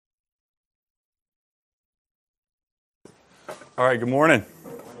All right, good morning.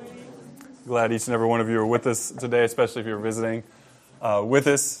 Glad each and every one of you are with us today, especially if you're visiting with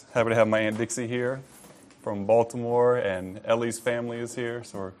us. Happy to have my Aunt Dixie here from Baltimore, and Ellie's family is here.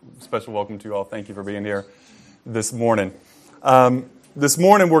 So a special welcome to you all. Thank you for being here this morning. This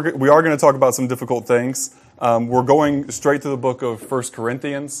morning we are going to talk about some difficult things. We're going straight through the book of 1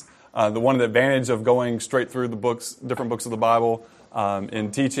 Corinthians. The one advantage of going straight through the books, different books of the Bible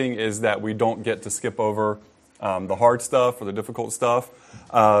in teaching, is that we don't get to skip over the hard stuff or the difficult stuff.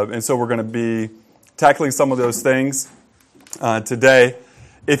 And so we're going to be tackling some of those things today.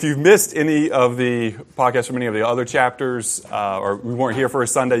 If you've missed any of the podcasts from any of the other chapters, or we weren't here for a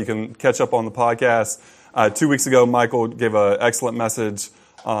Sunday, you can catch up on the podcast. 2 weeks ago, Michael gave an excellent message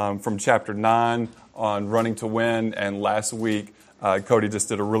from chapter 9 on running to win. And last week, Cody just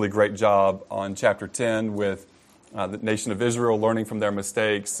did a really great job on chapter 10 with the nation of Israel, learning from their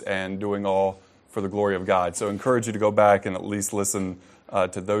mistakes and doing all for the glory of God. So I encourage you to go back and at least listen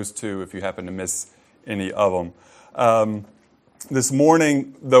to those two if you happen to miss any of them. This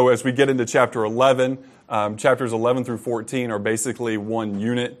morning, though, as we get into chapter 11, chapters 11 through 14 are basically one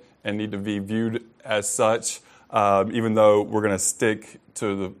unit and need to be viewed as such, even though we're going to stick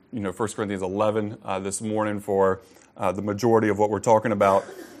to the 1 Corinthians 11 this morning for the majority of what we're talking about.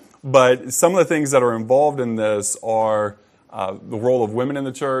 But some of the things that are involved in this are the role of women in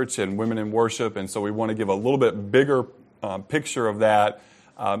the church and women in worship, and so we want to give a little bit bigger picture of that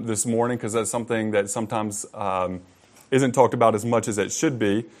this morning, because that's something that sometimes isn't talked about as much as it should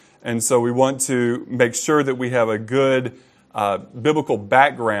be. And so we want to make sure that we have a good biblical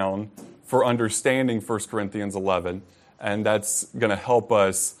background for understanding 1 Corinthians 11, and that's going to help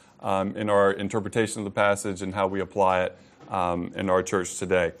us in our interpretation of the passage and how we apply it in our church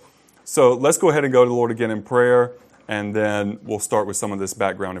today. So let's go ahead and go to the Lord again in prayer, and then we'll start with some of this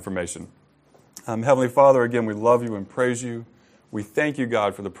background information. Heavenly Father, again, we love you and praise you. We thank you,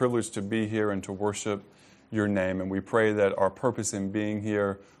 God, for the privilege to be here and to worship your name. And we pray that our purpose in being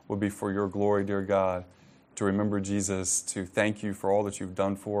here will be for your glory, dear God, to remember Jesus, to thank you for all that you've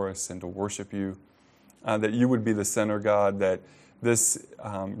done for us, and to worship you. That you would be the center, God, that this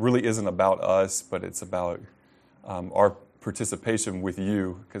really isn't about us, but it's about our participation with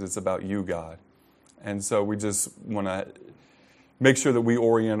you, because it's about you, God. And so we just want to make sure that we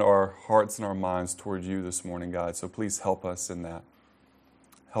orient our hearts and our minds toward you this morning, God. So please help us in that.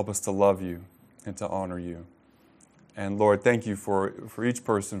 Help us to love you and to honor you. And Lord, thank you for each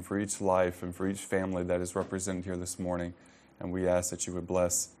person, for each life, and for each family that is represented here this morning. And we ask that you would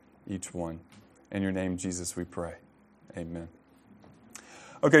bless each one. In your name, Jesus, we pray. Amen.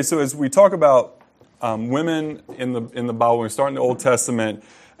 Okay, so as we talk about women in the Bible, we start in the Old Testament.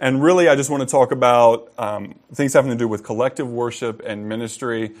 And really, I just want to talk about things having to do with collective worship and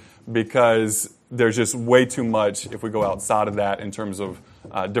ministry, because there's just way too much if we go outside of that in terms of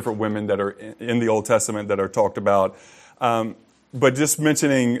different women that are in the Old Testament that are talked about. But just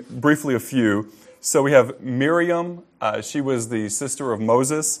mentioning briefly a few. So we have Miriam. She was the sister of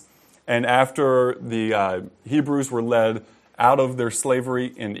Moses. And after the Hebrews were led out of their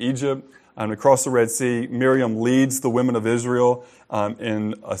slavery in Egypt, and across the Red Sea, Miriam leads the women of Israel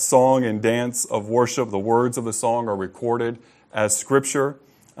in a song and dance of worship. The words of the song are recorded as scripture.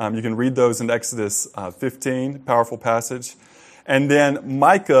 You can read those in Exodus 15, powerful passage. And then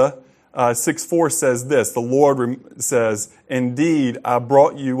Micah 6:4 says this, the Lord says, "Indeed, I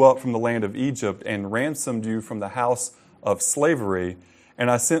brought you up from the land of Egypt and ransomed you from the house of slavery,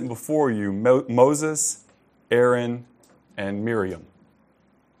 and I sent before you Moses, Aaron, and Miriam."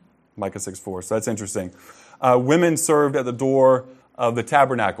 Micah 6:4. So that's interesting. Women served at the door of the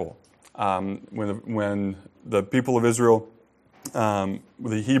tabernacle when the people of Israel,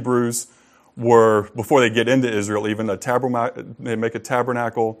 the Hebrews, were, before they get into Israel, even they make a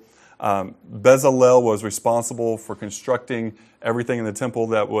tabernacle. Bezalel was responsible for constructing everything in the temple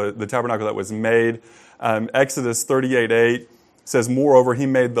the tabernacle that was made. Exodus 38:8 says, "Moreover, he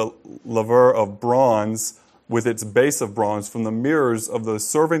made the laver of bronze with its base of bronze from the mirrors of the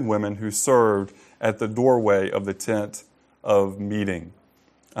serving women who served at the doorway of the tent of meeting."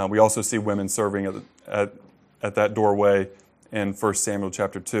 We also see women serving at that doorway in 1 Samuel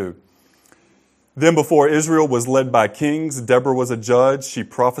chapter 2. Then before Israel was led by kings, Deborah was a judge. She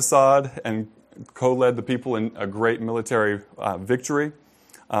prophesied and co-led the people in a great military victory.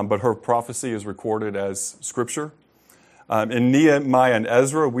 But her prophecy is recorded as scripture. In Nehemiah and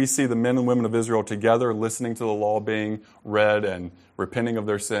Ezra, we see the men and women of Israel together listening to the law being read and repenting of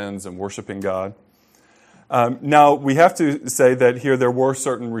their sins and worshiping God. Now, we have to say that here there were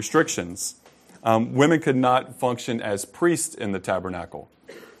certain restrictions. Women could not function as priests in the tabernacle.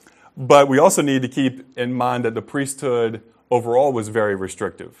 But we also need to keep in mind that the priesthood overall was very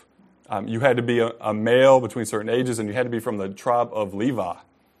restrictive. You had to be a male between certain ages, and you had to be from the tribe of Levi.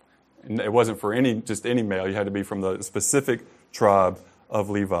 And it wasn't for just any male. You had to be from the specific tribe of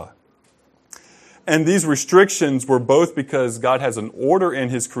Levi. And these restrictions were both because God has an order in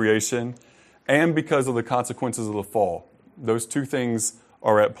his creation and because of the consequences of the fall. Those two things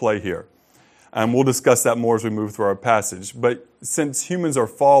are at play here. And we'll discuss that more as we move through our passage. But since humans are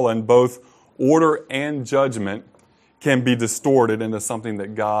fallen, both order and judgment can be distorted into something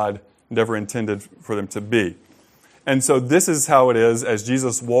that God never intended for them to be. And so this is how it is as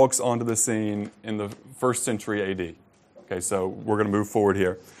Jesus walks onto the scene in the 1st century AD. Okay, so we're going to move forward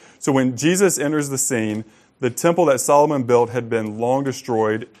here. So when Jesus enters the scene, the temple that Solomon built had been long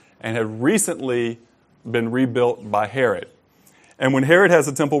destroyed and had recently been rebuilt by Herod. And when Herod has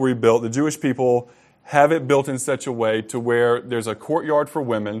the temple rebuilt, the Jewish people have it built in such a way to where there's a courtyard for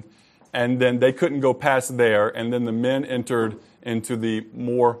women, and then they couldn't go past there, and then the men entered into the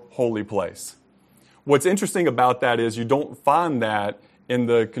more holy place. What's interesting about that is you don't find that in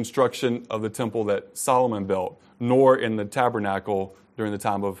the construction of the temple that Solomon built, nor in the tabernacle during the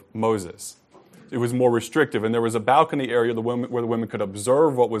time of Moses. It was more restrictive, and there was a balcony area where the women could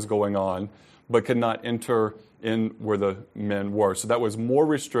observe what was going on, but could not enter in where the men were. So that was more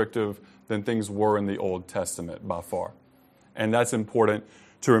restrictive than things were in the Old Testament by far. And that's important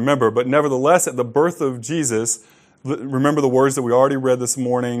to remember. But nevertheless, at the birth of Jesus, remember the words that we already read this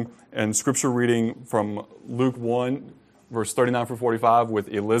morning in scripture reading from Luke 1, verse 39 through 45, with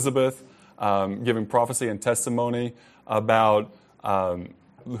Elizabeth giving prophecy and testimony about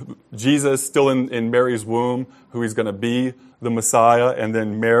Jesus still in Mary's womb, who he's going to be the Messiah, and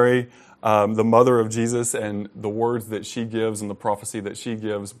then Mary, the mother of Jesus, and the words that she gives and the prophecy that she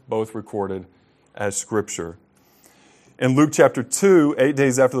gives, both recorded as scripture. In Luke chapter 2, 8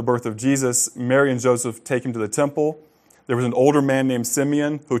 days after the birth of Jesus, Mary and Joseph take him to the temple. There was an older man named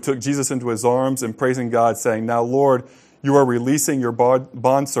Simeon who took Jesus into his arms and praising God, saying, "Now, Lord, you are releasing your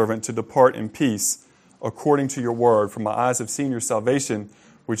bondservant to depart in peace, according to your word. For my eyes have seen your salvation,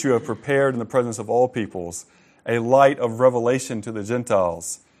 which you have prepared in the presence of all peoples, a light of revelation to the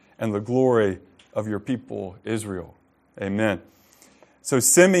Gentiles, and the glory of your people Israel." Amen. So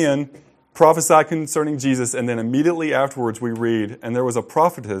Simeon prophesied concerning Jesus, and then immediately afterwards we read, "And there was a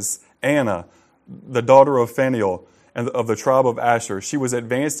prophetess, Anna, the daughter of Phanuel, and of the tribe of Asher. She was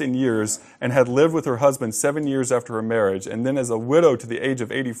advanced in years and had lived with her husband 7 years after her marriage. And then as a widow to the age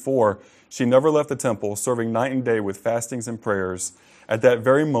of 84, she never left the temple, serving night and day with fastings and prayers. At that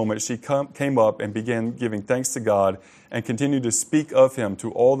very moment, she came up and began giving thanks to God and continued to speak of him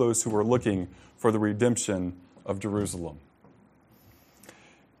to all those who were looking for the redemption of Jerusalem."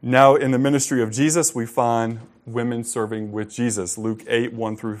 Now, in the ministry of Jesus, we find women serving with Jesus. Luke 8,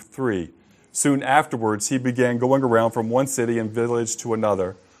 1 through 3. Soon afterwards, he began going around from one city and village to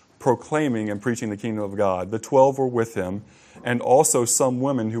another, proclaiming and preaching the kingdom of God. The 12 were with him, and also some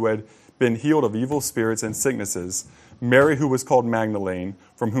women who had been healed of evil spirits and sicknesses. Mary, who was called Magdalene,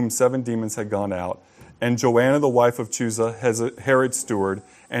 from whom 7 demons had gone out, and Joanna, the wife of Chuza, Herod's steward,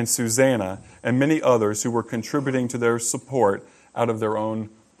 and Susanna, and many others who were contributing to their support out of their own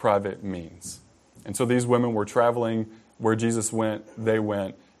private means. And so these women were traveling where Jesus went, they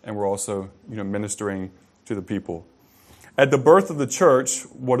went, and were also ministering to the people. At the birth of the church,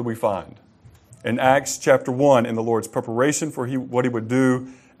 what do we find? In Acts chapter 1, in the Lord's preparation for what he would do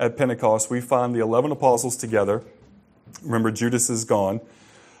at Pentecost, we find the 11 apostles together. Remember, Judas is gone,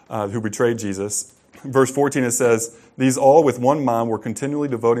 who betrayed Jesus. Verse 14, it says, "These all with one mind were continually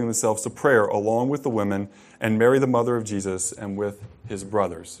devoting themselves to prayer, along with the women, and Mary the mother of Jesus, and with his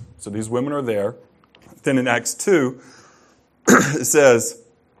brothers." So these women are there. Then in Acts 2, it says,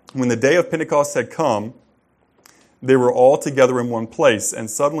 "When the day of Pentecost had come, they were all together in one place, and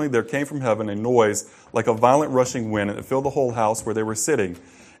suddenly there came from heaven a noise like a violent rushing wind, and it filled the whole house where they were sitting.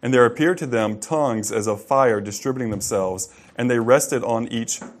 And there appeared to them tongues as of fire distributing themselves, and they rested on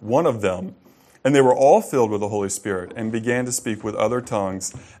each one of them. And they were all filled with the Holy Spirit, and began to speak with other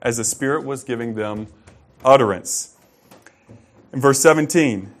tongues, as the Spirit was giving them utterance." In verse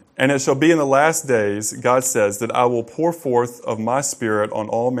 17, "And it shall be in the last days, God says, that I will pour forth of my Spirit on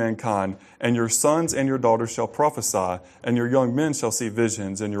all mankind, and your sons and your daughters shall prophesy, and your young men shall see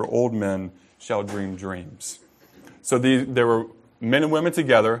visions, and your old men shall dream dreams." So there were men and women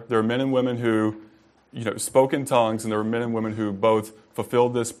together. There were men and women who spoke in tongues, and there were men and women who both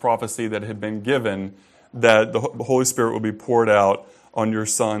fulfilled this prophecy that had been given, that the Holy Spirit will be poured out on your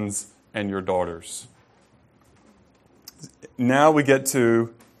sons and your daughters. Now we get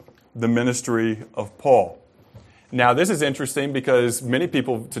to the ministry of Paul. Now, this is interesting because many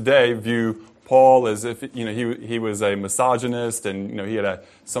people today view Paul as if he was a misogynist and he had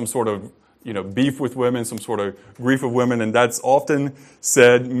some sort of beef with women, some sort of grief of women, and that's often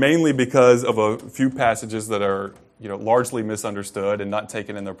said mainly because of a few passages that are largely misunderstood and not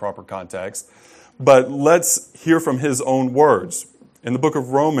taken in their proper context. But let's hear from his own words. In the book of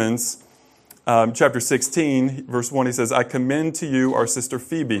Romans, chapter 16, verse 1, he says, "I commend to you our sister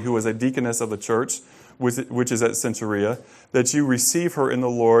Phoebe, who is a deaconess of the church, which is at Centuria, that you receive her in the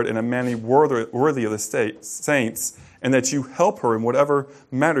Lord in a manner worthy of the saints, and that you help her in whatever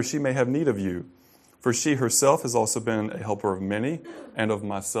matter she may have need of you. For she herself has also been a helper of many, and of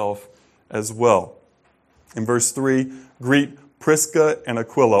myself as well." In verse 3, "Greet Prisca and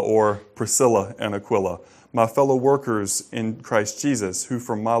Aquila," or Priscilla and Aquila, "my fellow workers in Christ Jesus, who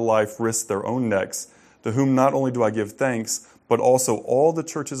for my life risked their own necks, to whom not only do I give thanks, but also all the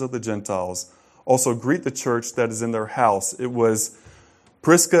churches of the Gentiles. Also greet the church that is in their house." It was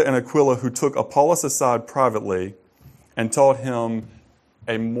Prisca and Aquila who took Apollos aside privately and taught him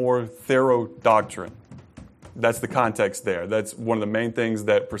a more thorough doctrine. That's the context there. That's one of the main things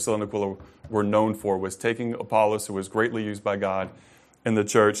that Priscilla and Aquila were known for, was taking Apollos, who was greatly used by God in the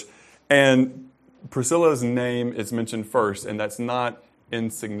church. And Priscilla's name is mentioned first, and that's not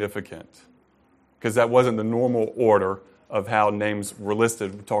insignificant, because that wasn't the normal order of how names were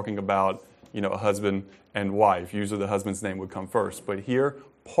listed. We're talking about a husband and wife. Usually the husband's name would come first. But here,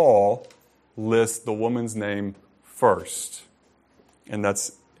 Paul lists the woman's name first. And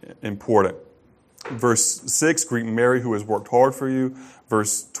that's important. Verse 6, "Greet Mary, who has worked hard for you."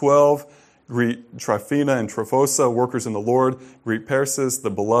 Verse 12, "Greet Tryphena and Tryphosa, workers in the Lord. Greet Persis,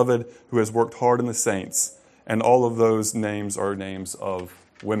 the beloved, who has worked hard in the saints." And all of those names are names of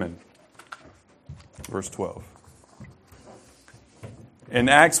women. Verse 12. In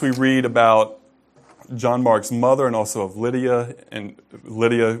Acts, we read about John Mark's mother and also of Lydia. And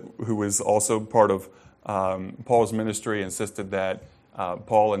Lydia, who was also part of Paul's ministry, insisted that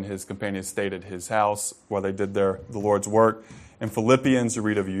Paul and his companions stayed at his house while they did the Lord's work. In Philippians, you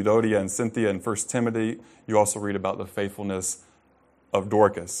read of Euodia and Cynthia. In 1 Timothy, you also read about the faithfulness of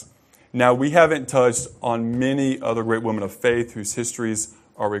Dorcas. Now, we haven't touched on many other great women of faith whose histories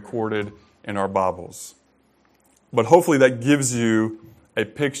are recorded in our Bibles. But hopefully that gives you a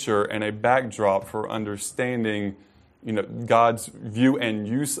picture and a backdrop for understanding, God's view and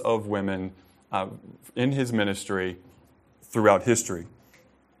use of women in his ministry throughout history,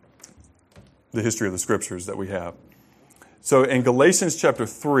 the history of the scriptures that we have. So in Galatians chapter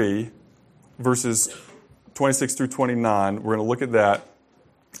 3, verses 26 through 29, we're going to look at that.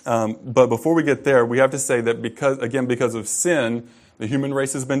 But before we get there, we have to say that because of sin, the human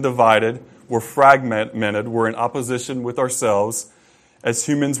race has been divided. We're fragmented. We're in opposition with ourselves. As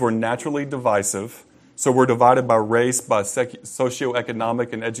humans, we're naturally divisive. So we're divided by race, by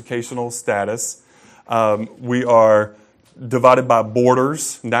socioeconomic and educational status. We are divided by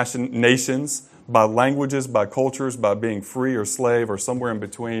borders, nations, by languages, by cultures, by being free or slave or somewhere in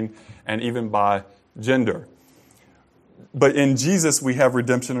between, and even by gender. But in Jesus, we have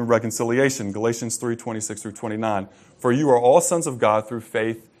redemption and reconciliation. Galatians 3, 26 through 29. "For you are all sons of God through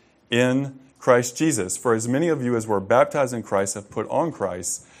faith in Christ Jesus. For as many of you as were baptized in Christ have put on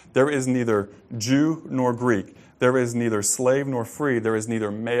Christ. There is neither Jew nor Greek. There is neither slave nor free. There is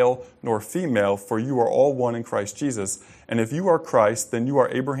neither male nor female. For you are all one in Christ Jesus. And if you are Christ, then you are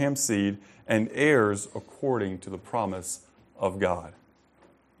Abraham's seed and heirs according to the promise of God."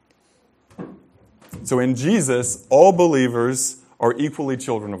 So in Jesus, all believers are equally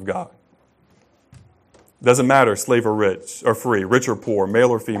children of God. Doesn't matter, slave or rich or free, rich or poor,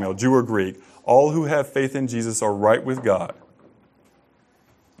 male or female, Jew or Greek. All who have faith in Jesus are right with God.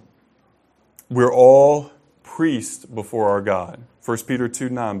 We're all priests before our God. 1 Peter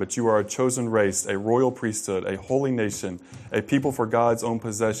 2:9, "But you are a chosen race, a royal priesthood, a holy nation, a people for God's own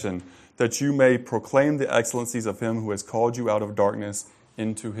possession, that you may proclaim the excellencies of him who has called you out of darkness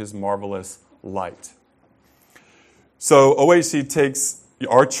into his marvelous light." So OHC takes,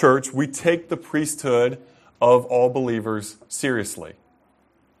 our church, we take the priesthood of all believers seriously.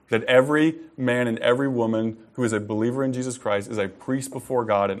 That every man and every woman who is a believer in Jesus Christ is a priest before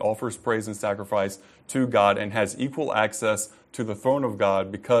God and offers praise and sacrifice to God and has equal access to the throne of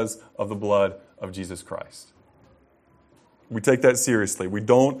God because of the blood of Jesus Christ. We take that seriously. We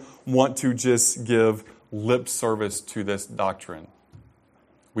don't want to just give lip service to this doctrine.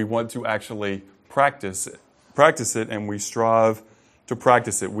 We want to actually practice it, and we strive to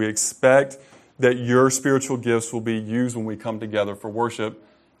practice it. We expect that your spiritual gifts will be used when we come together for worship,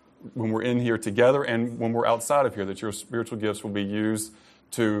 when we're in here together and when we're outside of here, that your spiritual gifts will be used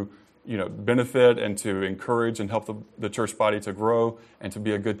to benefit and to encourage and help the church body to grow and to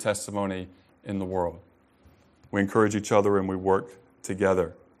be a good testimony in the world. We encourage each other and we work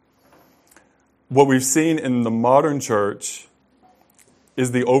together. What we've seen in the modern church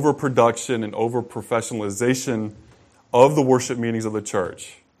is the overproduction and over-professionalization of the worship meetings of the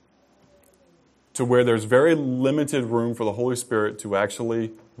church, to where there's very limited room for the Holy Spirit to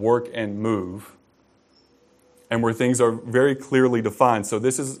actually work and move, and where things are very clearly defined. So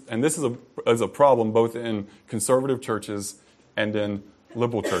this is a problem both in conservative churches and in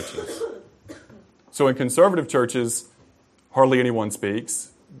liberal churches. So in conservative churches, hardly anyone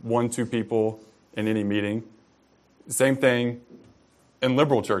speaks, 1-2 people in any meeting. Same thing in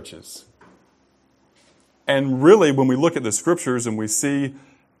liberal churches. And really, when we look at the scriptures and we see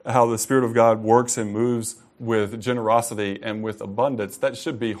how the Spirit of God works and moves with generosity and with abundance, that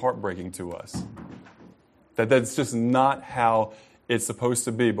should be heartbreaking to us. That's just not how it's supposed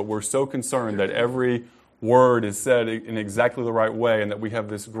to be. But we're so concerned that every word is said in exactly the right way and that we have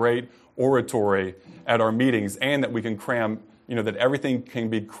this great oratory at our meetings and that we can cram, that everything can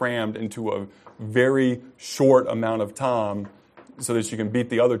be crammed into a very short amount of time so that you can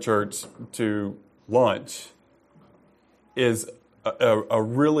beat the other church to lunch is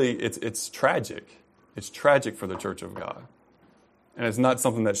it's tragic. It's tragic for the Church of God. And it's not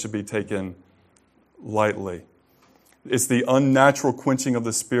something that should be taken lightly. It's the unnatural quenching of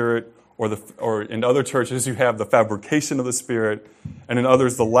the Spirit, or in other churches you have the fabrication of the Spirit, and in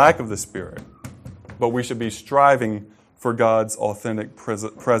others the lack of the Spirit. But we should be striving for God's authentic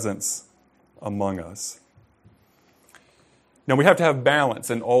presence among us. Now we have to have balance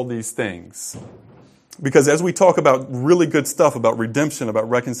in all these things. Because as we talk about really good stuff, about redemption, about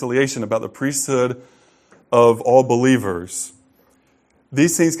reconciliation, about the priesthood of all believers,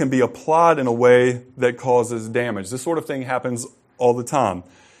 these things can be applied in a way that causes damage. This sort of thing happens all the time.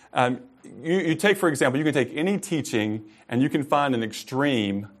 You take, for example, you can take any teaching and you can find an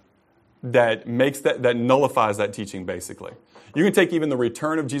extreme that nullifies that teaching, basically. You can take even the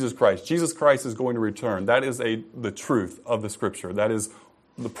return of Jesus Christ. Jesus Christ is going to return. That is the truth of the Scripture. That is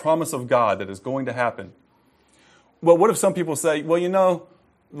the promise of God that is going to happen. Well, what if some people say, well,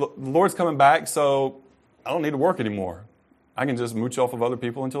 the Lord's coming back, so I don't need to work anymore. I can just mooch off of other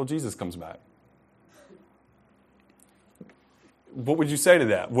people until Jesus comes back. What would you say to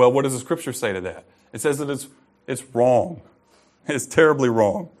that? Well, what does the Scripture say to that? It says that it's wrong. It's terribly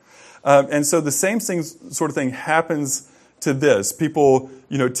wrong. And so the same sort of thing happens to this. People,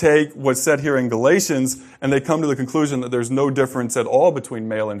 take what's said here in Galatians and they come to the conclusion that there's no difference at all between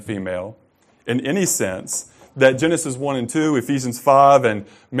male and female in any sense, that Genesis 1 and 2, Ephesians 5, and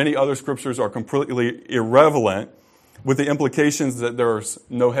many other scriptures are completely irrelevant, with the implications that there's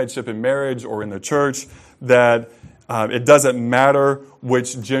no headship in marriage or in the church, that it doesn't matter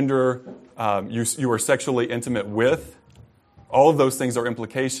which gender you are sexually intimate with. All of those things are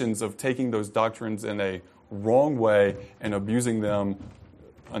implications of taking those doctrines in a wrong way and abusing them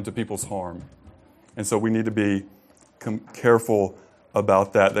unto people's harm. And so we need to be careful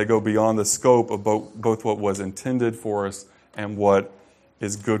about that. They go beyond the scope of both what was intended for us and what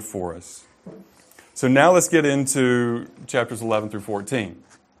is good for us. So now let's get into chapters 11 through 14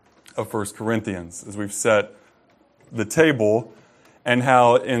 of 1 Corinthians, as we've set the table, and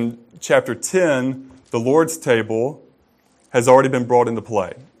how in chapter 10, the Lord's table has already been brought into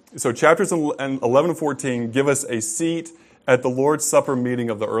play. So chapters 11 and 14 give us a seat at the Lord's Supper meeting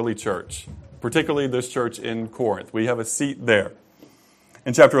of the early church, particularly this church in Corinth. We have a seat there.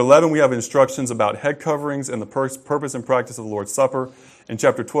 In chapter 11, we have instructions about head coverings and the purpose and practice of the Lord's Supper. In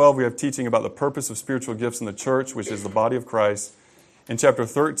chapter 12, we have teaching about the purpose of spiritual gifts in the church, which is the body of Christ. In chapter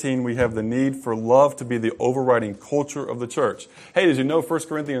 13, we have the need for love to be the overriding culture of the church. Hey, did you know 1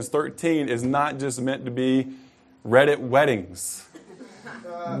 Corinthians 13 is not just meant to be read at weddings,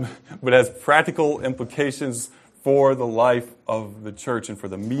 but has practical implications for the life of the church and for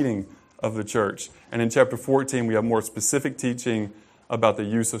the meeting of the church. And in chapter 14, we have more specific teaching about the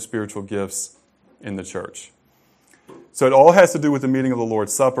use of spiritual gifts in the church. So it all has to do with the meeting of the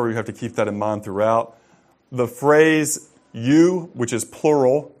Lord's Supper. You have to keep that in mind throughout. The phrase you, which is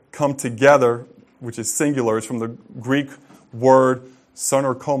plural, come together, which is singular, it's from the Greek word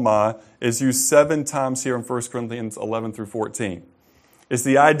sonorkomai, is used 7 times here in 1 Corinthians 11 through 14. It's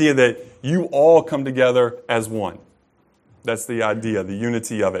the idea that you all come together as one. That's the idea, the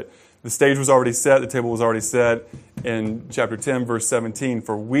unity of it. The stage was already set, the table was already set in chapter 10, verse 17.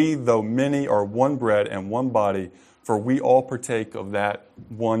 For we, though many, are one bread and one body, for we all partake of that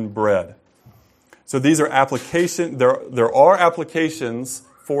one bread. So these are there are applications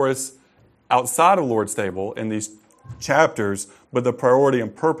for us outside of Lord's table in these chapters, but the priority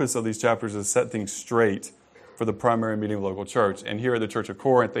and purpose of these chapters is to set things straight for the primary meeting of the local church. And here at the Church of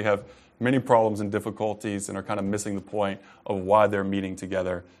Corinth, they have many problems and difficulties and are kind of missing the point of why they're meeting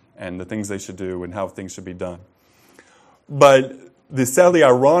together and the things they should do and how things should be done. But the sadly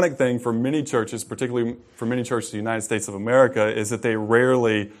ironic thing for many churches, particularly for many churches in the United States of America, is that they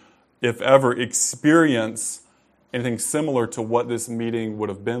rarely, if ever, experience anything similar to what this meeting would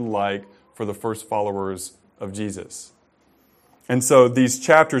have been like for the first followers of Jesus. And so these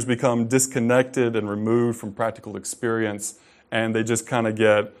chapters become disconnected and removed from practical experience, and they just kind of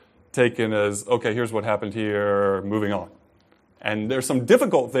get taken as, okay, here's what happened here, moving on. And there's some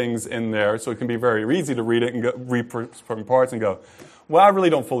difficult things in there, so it can be very easy to read it and read from parts and go, well, I really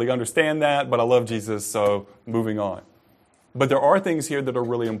don't fully understand that, but I love Jesus, so moving on. But there are things here that are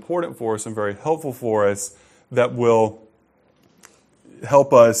really important for us and very helpful for us that will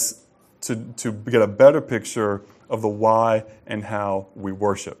help us to get a better picture of the why and how we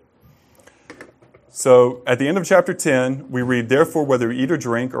worship. So at the end of chapter 10, we read, therefore, whether you eat or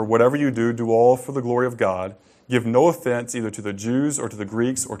drink or whatever you do all for the glory of God. Give no offense either to the Jews or to the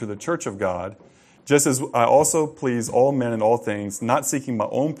Greeks or to the church of God, just as I also please all men in all things, not seeking my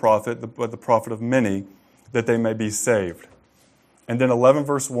own profit, but the profit of many, that they may be saved. And then 11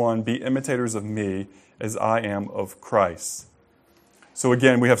 verse 1, be imitators of me as I am of Christ. So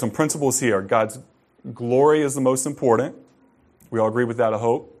again, we have some principles here. God's glory is the most important. We all agree with that, I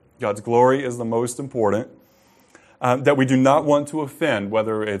hope. God's glory is the most important. That we do not want to offend,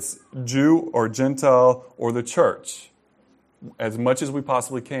 whether it's Jew or Gentile or the church. As much as we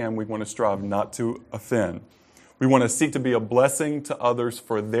possibly can, we want to strive not to offend. We want to seek to be a blessing to others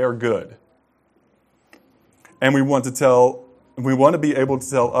for their good. And we want to be able to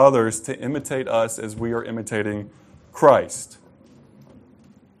tell others to imitate us as we are imitating Christ.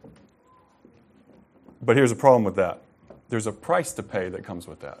 But here's a problem with that. There's a price to pay that comes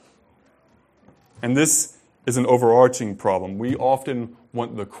with that. And this is an overarching problem. We often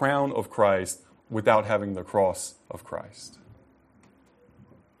want the crown of Christ without having the cross of Christ.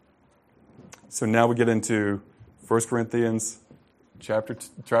 So now we get into 1 Corinthians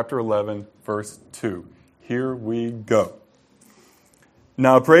chapter 11, verse 2. Here we go.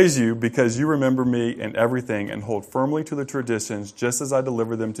 Now I praise you because you remember me in everything and hold firmly to the traditions just as I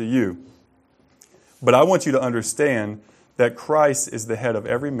delivered them to you. But I want you to understand that Christ is the head of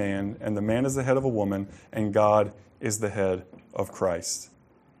every man, and the man is the head of a woman, and God is the head of Christ.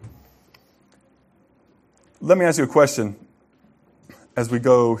 Let me ask you a question as we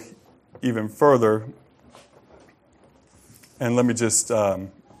go even further, and let me just go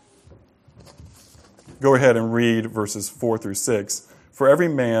ahead and read verses 4 through 6. For every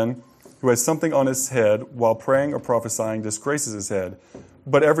man who has something on his head while praying or prophesying disgraces his head,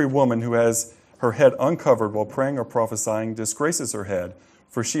 but every woman who has her head uncovered while praying or prophesying disgraces her head,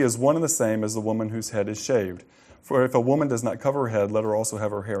 for she is one and the same as the woman whose head is shaved. For if a woman does not cover her head, let her also have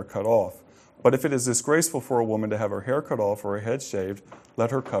her hair cut off. But if it is disgraceful for a woman to have her hair cut off or her head shaved,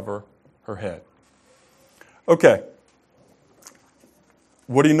 let her cover her head. Okay.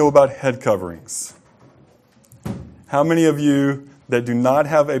 What do you know about head coverings? How many of you that do not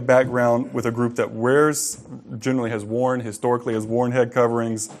have a background with a group that historically has worn head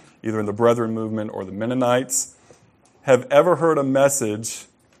coverings, either in the Brethren movement or the Mennonites, have ever heard a message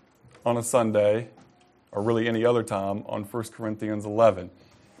on a Sunday, or really any other time, on 1 Corinthians 11?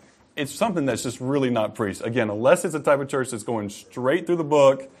 It's something that's just really not preached. Again, unless it's a type of church that's going straight through the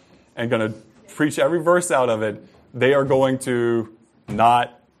book and going to preach every verse out of it, they are going to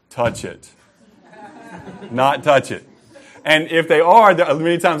not touch it. Not touch it. And if they are,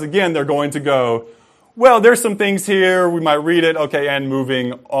 many times again, they're going to go, well, there's some things here, we might read it, okay, and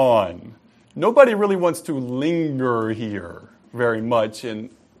moving on. Nobody really wants to linger here very much in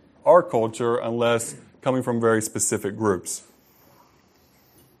our culture unless coming from very specific groups.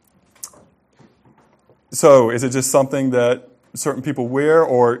 So is it just something that certain people wear,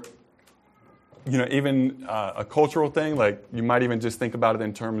 or even a cultural thing? Like you might even just think about it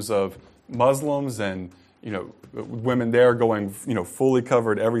in terms of Muslims and women there going fully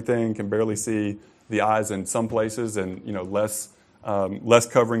covered, everything, can barely see the eyes in some places, and less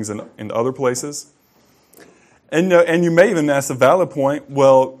coverings in other places. And you may even ask a valid point.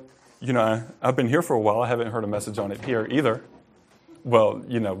 Well, I've been here for a while. I haven't heard a message on it here either. Well,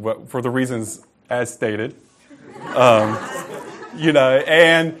 for the reasons as stated, and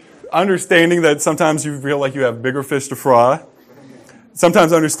understanding that sometimes you feel like you have bigger fish to fry.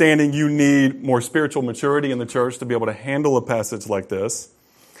 Sometimes understanding you need more spiritual maturity in the church to be able to handle a passage like this.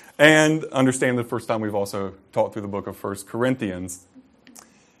 And understand the first time we've also taught through the book of 1 Corinthians.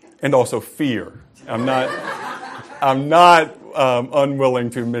 And also fear. I'm not I'm not unwilling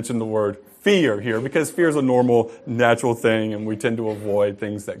to mention the word fear here, because fear is a normal, natural thing, and we tend to avoid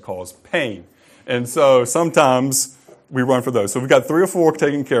things that cause pain. And so sometimes we run for those. So we've got 3 or 4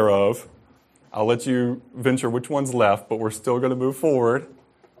 taken care of. I'll let you venture which one's left, but we're still going to move forward.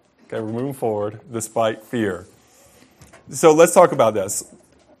 Okay, we're moving forward despite fear. So let's talk about this.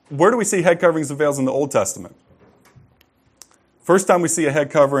 Where do we see head coverings and veils in the Old Testament? First time we see a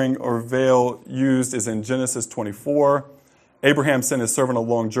head covering or veil used is in Genesis 24. Abraham sent his servant a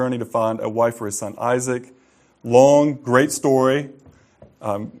long journey to find a wife for his son Isaac. Long, great story.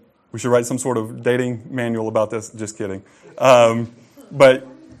 We should write some sort of dating manual about this. Just kidding. But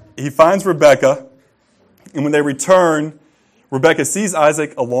he finds Rebekah, and when they return, Rebekah sees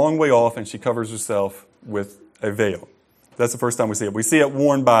Isaac a long way off, and she covers herself with a veil. That's the first time we see it. We see it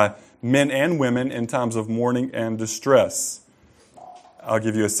worn by men and women in times of mourning and distress. I'll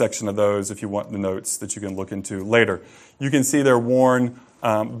give you a section of those if you want the notes that you can look into later. You can see they're worn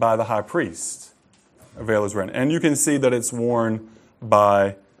by the high priest. A veil is worn. And you can see that it's worn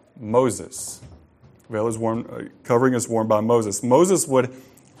by Moses. Veil is worn, covering is worn by Moses. Moses would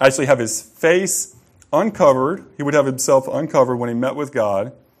actually have his face uncovered. He would have himself uncovered when he met with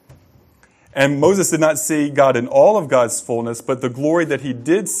God. And Moses did not see God in all of God's fullness, but the glory that he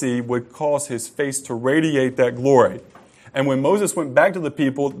did see would cause his face to radiate that glory. And when Moses went back to the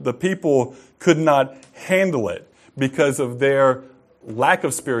people could not handle it because of their lack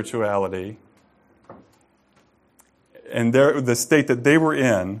of spirituality and the state that they were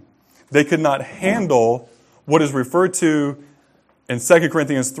in. They could not handle what is referred to in 2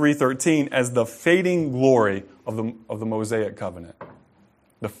 Corinthians 3:13 as the fading glory of the Mosaic covenant.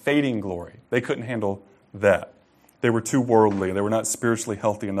 The fading glory. They couldn't handle that. They were too worldly. They were not spiritually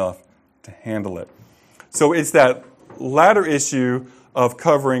healthy enough to handle it. So it's that latter issue of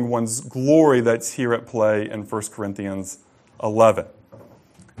covering one's glory that's here at play in 1 Corinthians 11.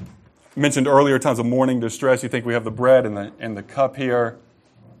 Mentioned earlier, times of mourning, distress. You think we have the bread and the cup here,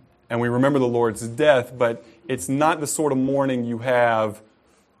 and we remember the Lord's death, but it's not the sort of mourning you have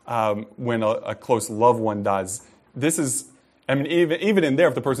when a close loved one dies. This is, I mean, even in there,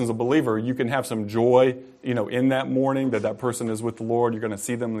 if the person's a believer, you can have some joy, in that mourning that person is with the Lord. You're going to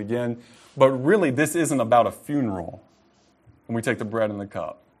see them again. But really, this isn't about a funeral when we take the bread and the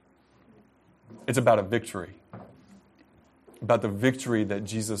cup. It's about a victory. About the victory that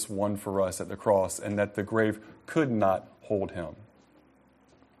Jesus won for us at the cross and that the grave could not hold him.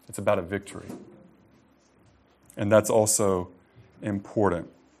 It's about a victory. And that's also important.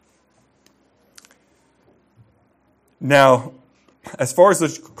 Now, as far as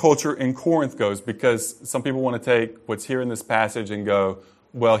the culture in Corinth goes, because some people want to take what's here in this passage and go,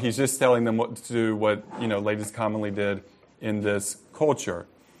 well, he's just telling them what to do, what ladies commonly did in this culture.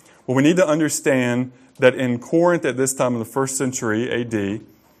 Well, we need to understand that in Corinth at this time in the 1st century AD,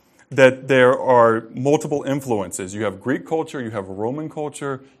 that there are multiple influences. You have Greek culture, you have Roman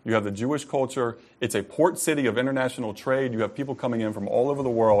culture, you have the Jewish culture. It's a port city of international trade. You have people coming in from all over the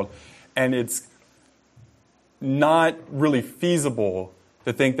world, and it's not really feasible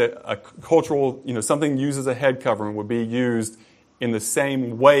to think that a cultural, something used as a head covering would be used in the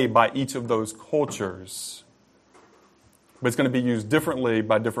same way by each of those cultures. But it's going to be used differently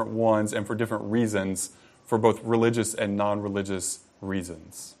by different ones and for different reasons, for both religious and non-religious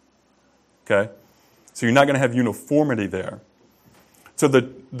reasons. Okay? So you're not going to have uniformity there. So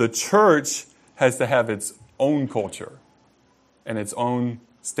the church has to have its own culture and its own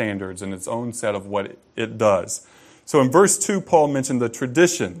standards and its own set of what it does. So in verse 2, Paul mentioned the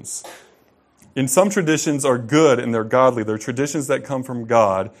traditions. In some traditions are good and they're godly. They're traditions that come from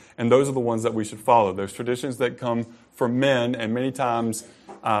God, and those are the ones that we should follow. There's traditions that come from men, and many times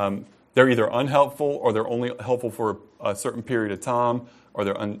they're either unhelpful or they're only helpful for a certain period of time, or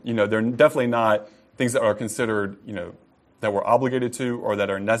they're definitely not things that are considered, that we're obligated to or that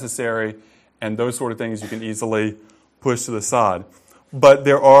are necessary, and those sort of things you can easily push to the side. But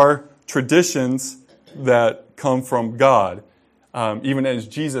there are traditions that come from God. Even as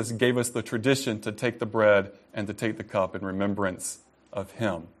Jesus gave us the tradition to take the bread and to take the cup in remembrance of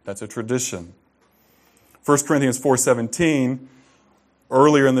him. That's a tradition. 1 Corinthians 4:17,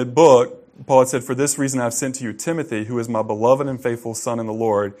 earlier in the book, Paul had said, "For this reason I have sent to you Timothy, who is my beloved and faithful son in the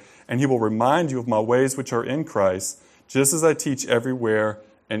Lord, and he will remind you of my ways which are in Christ, just as I teach everywhere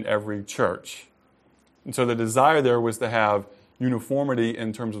in every church." And so the desire there was to have uniformity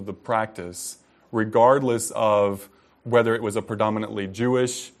in terms of the practice, regardless of whether it was a predominantly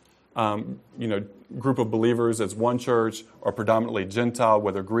Jewish group of believers as one church, or predominantly Gentile,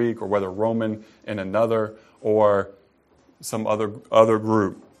 whether Greek or whether Roman in another, or some other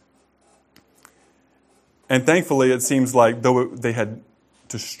group. And thankfully, it seems like though they had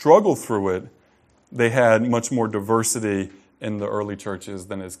to struggle through it, they had much more diversity in the early churches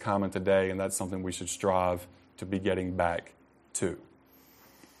than is common today, and that's something we should strive to be getting back to.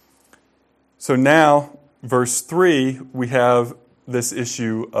 So now, verse 3, we have this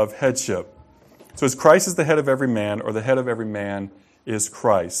issue of headship. So as Christ is the head of every man, or the head of every man is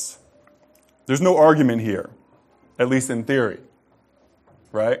Christ. There's no argument here, at least in theory,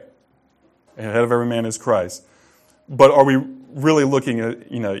 right? The head of every man is Christ. But are we really looking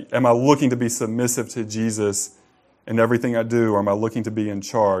at, am I looking to be submissive to Jesus in everything I do, or am I looking to be in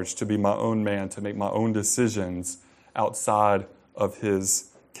charge, to be my own man, to make my own decisions outside of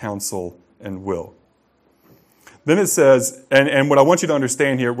his counsel and will? Then it says, and what I want you to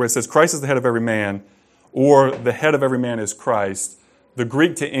understand here, where it says Christ is the head of every man, or the head of every man is Christ, the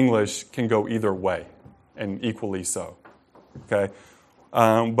Greek to English can go either way, and equally so. Okay?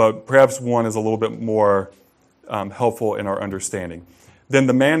 But perhaps one is a little bit more helpful in our understanding. Then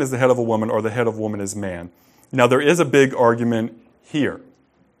the man is the head of a woman, or the head of woman is man. Now, there is a big argument here.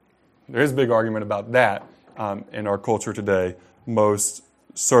 There is a big argument about that in our culture today, most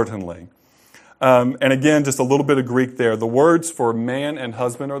certainly. And again, just a little bit of Greek there. The words for man and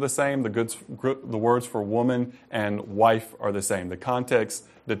husband are the same. The words for woman and wife are the same. The context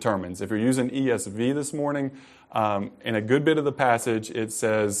determines. If you're using ESV this morning, in a good bit of the passage, it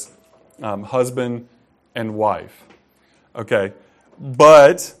says husband and wife. Okay,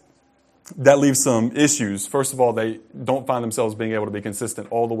 but that leaves some issues. First of all, they don't find themselves being able to be consistent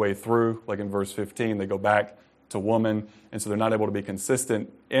all the way through. Like in verse 15, they go back to woman, and so they're not able to be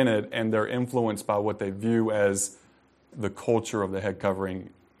consistent in it, and they're influenced by what they view as the culture of the head covering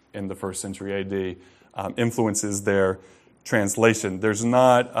in the 1st century AD, influences their translation. There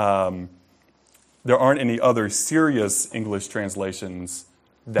aren't any other serious English translations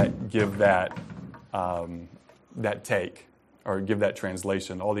that give that take, or give that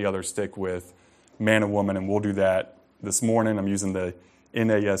translation. All the others stick with man and woman, and we'll do that this morning. I'm using the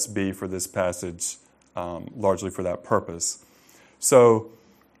NASB for this passage, largely for that purpose. So,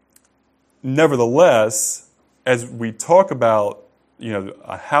 nevertheless, as we talk about,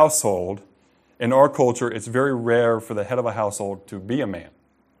 a household, in our culture, it's very rare for the head of a household to be a man.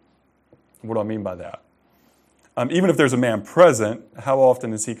 What do I mean by that? Even if there's a man present, how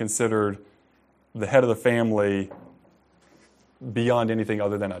often is he considered the head of the family beyond anything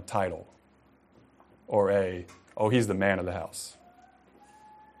other than a title? Or he's the man of the house.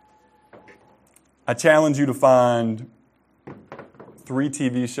 I challenge you to find 3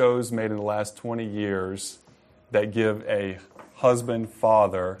 TV shows made in the last 20 years that give a husband,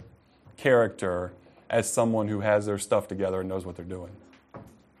 father character as someone who has their stuff together and knows what they're doing.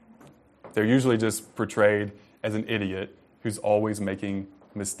 They're usually just portrayed as an idiot who's always making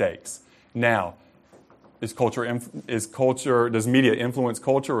mistakes. Now, does media influence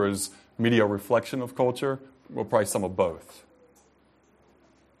culture, or is media a reflection of culture? Well, probably some of both.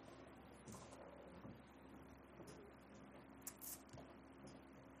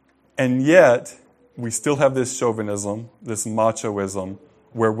 And yet, we still have this chauvinism, this machoism,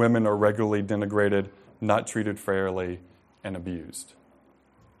 where women are regularly denigrated, not treated fairly, and abused.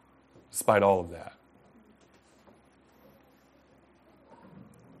 Despite all of that.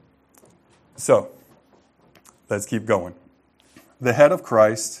 So, let's keep going. The head of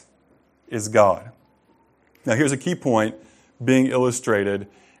Christ is God. Now, here's a key point being illustrated,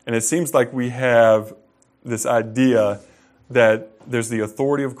 and it seems like we have this idea that there's the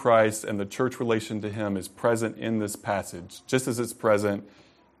authority of Christ and the church relation to him is present in this passage, just as it's present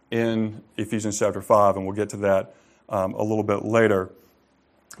in Ephesians chapter 5, and we'll get to that a little bit later.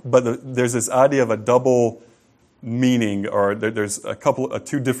 But there's this idea of a double meaning, or there's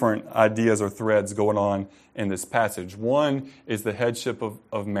two different ideas or threads going on in this passage. One is the headship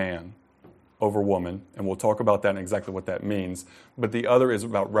of man over woman, and we'll talk about that and exactly what that means. But the other is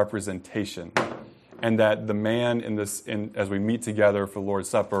about representation, and that the man as we meet together for the Lord's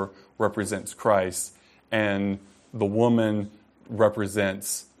Supper represents Christ, and the woman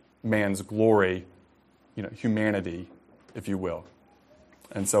represents man's glory, humanity, if you will.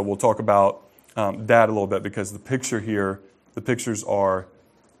 And so we'll talk about that a little bit, because the pictures are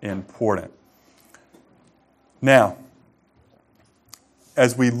important. Now,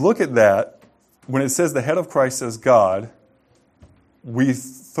 as we look at that, when it says the head of Christ is God, we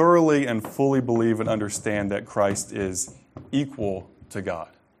thoroughly and fully believe and understand that Christ is equal to God,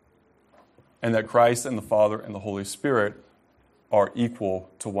 and that Christ and the Father and the Holy Spirit are equal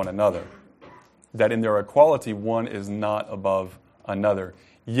to one another, that in their equality one is not above another.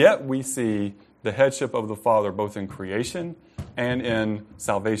 Yet we see the headship of the Father both in creation and in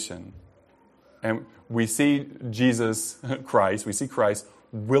salvation. And we see Christ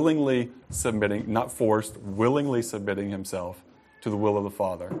willingly submitting, not forced, willingly submitting himself to the will of the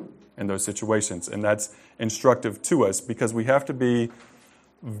Father in those situations. And that's instructive to us because we have to be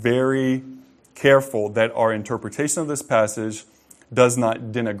very careful that our interpretation of this passage does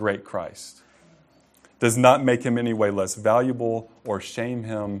not denigrate Christ, does not make him any way less valuable or shame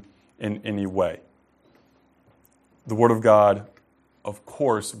him in any way. The Word of God, of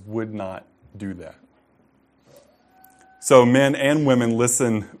course, would not do that. So men and women,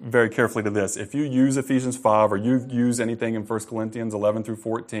 listen very carefully to this. If you use Ephesians 5 or you use anything in 1 Corinthians 11 through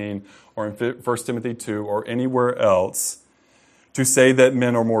 14 or in 1 Timothy 2 or anywhere else to say that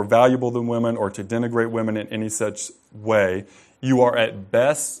men are more valuable than women or to denigrate women in any such way, you are at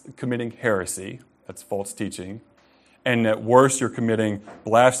best committing heresy, that's false teaching, and at worst you're committing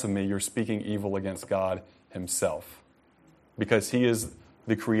blasphemy, you're speaking evil against God himself. Because he is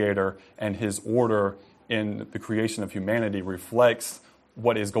the creator and his order in the creation of humanity reflects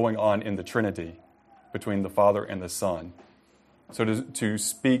what is going on in the Trinity between the Father and the Son. So to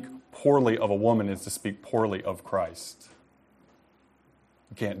speak poorly of a woman is to speak poorly of Christ.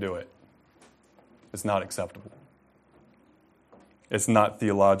 You can't do it. It's not acceptable. It's not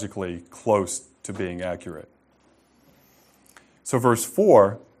theologically close to being accurate. So verse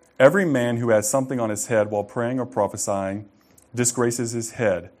 4, every man who has something on his head while praying or prophesying disgraces his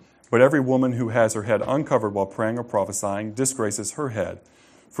head. But every woman who has her head uncovered while praying or prophesying disgraces her head.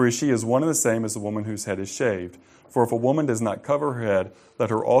 For she is one and the same as the woman whose head is shaved. For if a woman does not cover her head, let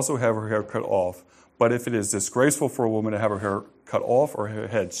her also have her hair cut off. But if it is disgraceful for a woman to have her hair cut off or her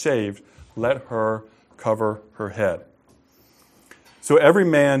head shaved, let her cover her head. So every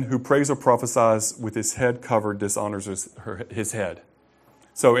man who prays or prophesies with his head covered dishonors his head.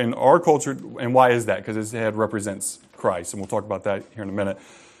 So in our culture, and why is that? Because his head represents Christ, and we'll talk about that here in a minute.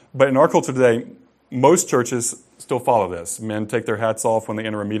 But in our culture today, most churches still follow this. Men take their hats off when they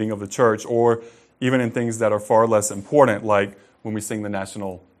enter a meeting of the church, or even in things that are far less important, like when we sing the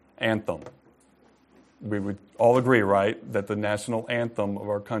national anthem. We would all agree, right, that the national anthem of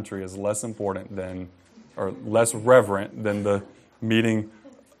our country is less important than, or less reverent than the meeting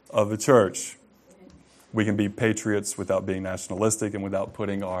of the church. We can be patriots without being nationalistic and without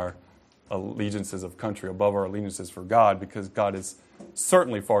putting our allegiances of country above our allegiances for God, because God is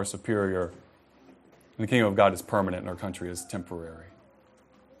certainly far superior. And the kingdom of God is permanent and our country is temporary.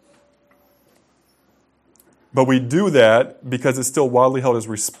 But we do that because it's still widely held as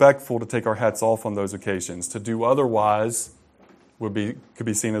respectful to take our hats off on those occasions. To do otherwise could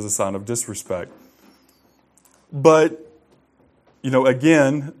be seen as a sign of disrespect. But,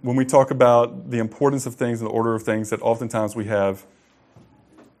 again, when we talk about the importance of things and the order of things, that oftentimes we have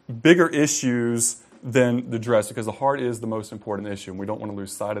bigger issues than the dress, because the heart is the most important issue, and we don't want to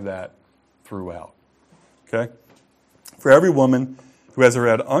lose sight of that throughout. Okay? For every woman who has her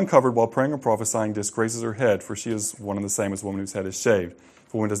head uncovered while praying or prophesying disgraces her head, for she is one and the same as a woman whose head is shaved.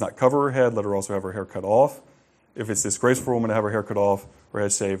 If a woman does not cover her head, let her also have her hair cut off. If it's disgraceful for a woman to have her hair cut off or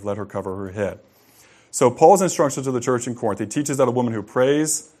head shaved, let her cover her head. So Paul's instructions to the church in Corinth, he teaches that a woman who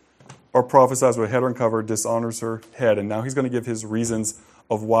prays or prophesies with her head uncovered dishonors her head. And now he's going to give his reasons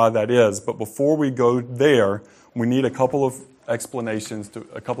of why that is. But before we go there, we need a couple of explanations, to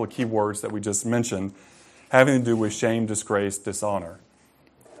a couple of key words that we just mentioned, having to do with shame, disgrace, dishonor.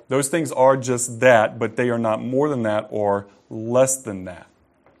 Those things are just that, but they are not more than that or less than that.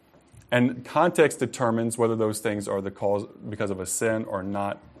 And context determines whether those things are the cause because of a sin or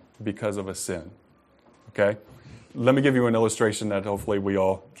not because of a sin. Okay? Let me give you an illustration that hopefully we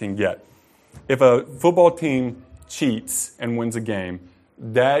all can get. If a football team cheats and wins a game,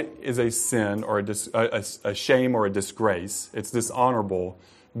 that is a sin or a shame or a disgrace. It's dishonorable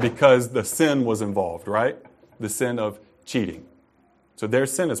because the sin was involved, right? The sin of cheating. So their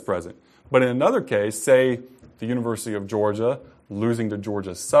sin is present. But in another case, say the University of Georgia losing to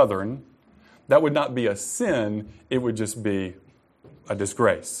Georgia Southern, that would not be a sin. It would just be a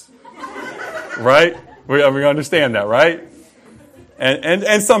disgrace. Right? We understand that, right?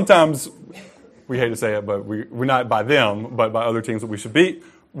 And sometimes, we hate to say it, but we're not by them, but by other teams that we should beat,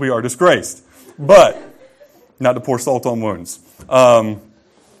 we are disgraced. But, not to pour salt on wounds.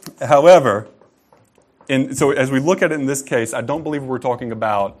 However, so as we look at it in this case, I don't believe we're talking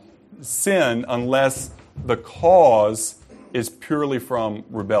about sin unless the cause is purely from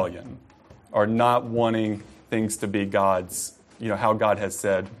rebellion or not wanting things to be God's, how God has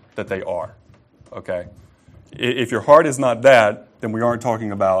said that they are. Okay? If your heart is not that, then we aren't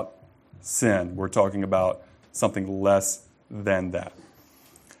talking about sin. We're talking about something less than that.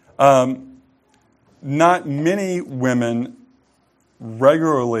 Not many women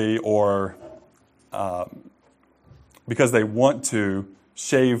regularly or because they want to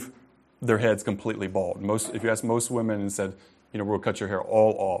shave their heads completely bald. If you ask most women and said, we'll cut your hair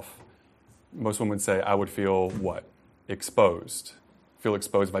all off, most women would say, I would feel what? Exposed. Feel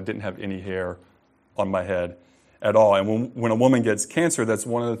exposed if I didn't have any hair on my head at all. And when a woman gets cancer, that's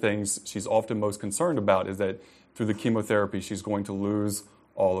one of the things she's often most concerned about, is that through the chemotherapy, she's going to lose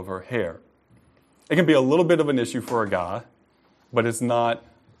all of her hair. It can be a little bit of an issue for a guy, but it's not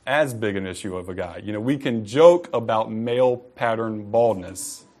as big an issue of a guy. We can joke about male pattern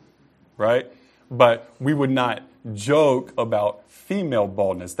baldness, right? But we would not joke about female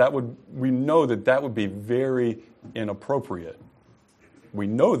baldness. We know that would be very inappropriate. We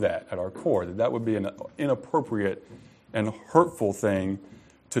know that at our core, that would be an inappropriate and hurtful thing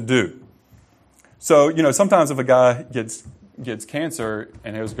to do. So, sometimes if a guy gets cancer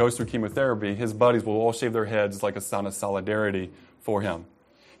and goes through chemotherapy, his buddies will all shave their heads like a sign of solidarity for him.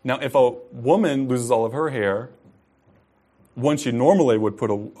 Now, if a woman loses all of her hair, one, she normally would put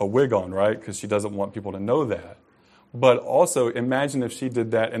a wig on, right? Because she doesn't want people to know that. But also, imagine if she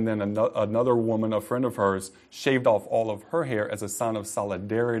did that and then another woman, a friend of hers, shaved off all of her hair as a sign of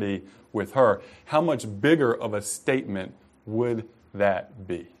solidarity with her. How much bigger of a statement would that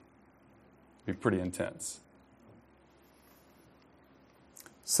be? It'd be pretty intense.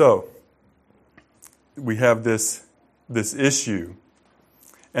 So, we have this issue.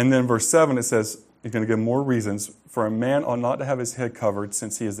 And then verse 7, it says, you're going to give more reasons. For a man ought not to have his head covered,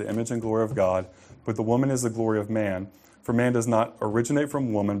 since he is the image and glory of God, but the woman is the glory of man. For man does not originate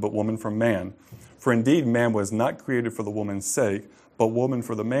from woman, but woman from man. For indeed, man was not created for the woman's sake, but woman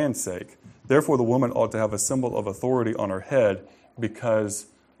for the man's sake. Therefore, the woman ought to have a symbol of authority on her head because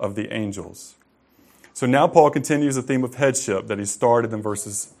of the angels. So now Paul continues the theme of headship that he started in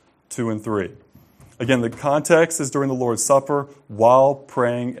verses 2 and 3. Again, the context is during the Lord's Supper while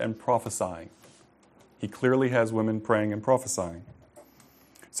praying and prophesying. He clearly has women praying and prophesying.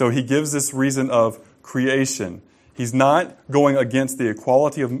 So he gives this reason of creation. He's not going against the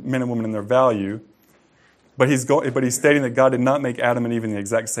equality of men and women in their value, but he's stating that God did not make Adam and Eve in the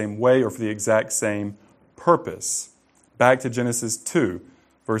exact same way or for the exact same purpose. Back to Genesis 2,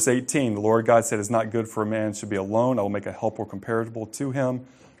 verse 18. The Lord God said, "It's not good for a man should be alone. I will make a helper comparable to him."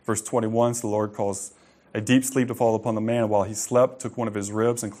 Verse 21, so the Lord caused a deep sleep to fall upon the man. While he slept, took one of his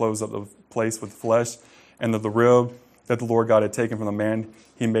ribs and closed up the place with flesh. And of the rib that the Lord God had taken from the man,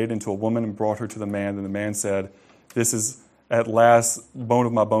 he made into a woman and brought her to the man. And the man said, "This is at last bone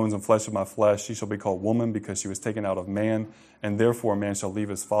of my bones and flesh of my flesh. She shall be called woman because she was taken out of man. And therefore a man shall leave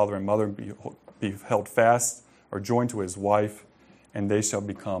his father and mother and be held fast or joined to his wife, and they shall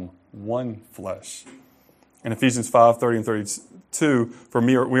become one flesh." In Ephesians 5:30 and 32, for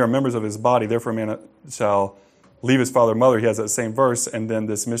we are members of his body. Therefore a man shall leave his father and mother. He has that same verse, and then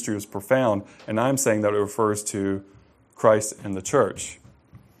this mystery is profound. And I'm saying that it refers to Christ and the church.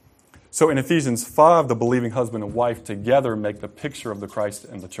 So in Ephesians 5, the believing husband and wife together make the picture of the Christ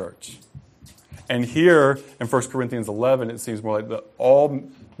and the church. And here in 1 Corinthians 11, it seems more like all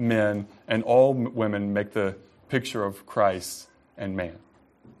men and all women make the picture of Christ and man.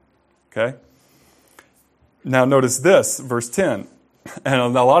 Okay? Now notice this, verse 10. And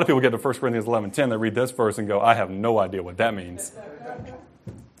a lot of people get to 1 Corinthians 11:10, they read this verse and go, I have no idea what that means.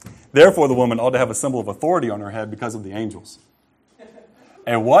 Therefore, the woman ought to have a symbol of authority on her head because of the angels.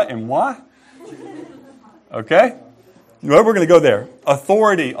 And what and why? Okay? Well, we're going to go there.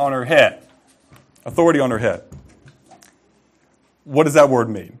 Authority on her head. Authority on her head. What does that word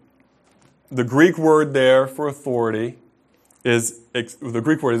mean? The Greek word there for authority is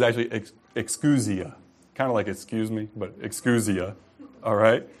actually exousia. Kind of like excuse me, but exousia. All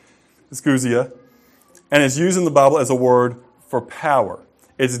right? Exousia. And it's used in the Bible as a word for power.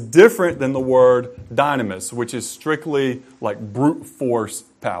 It's different than the word dynamis, which is strictly like brute force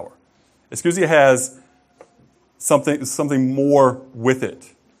power. Exousia has something more with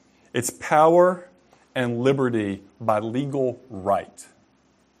it. It's power and liberty by legal right.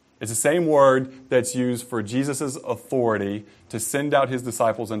 It's the same word that's used for Jesus' authority to send out his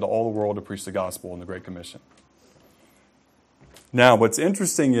disciples into all the world to preach the gospel in the Great Commission. Now, what's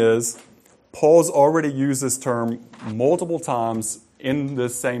interesting is Paul's already used this term multiple times in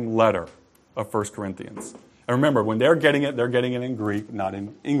this same letter of 1 Corinthians. And remember, when they're getting it in Greek, not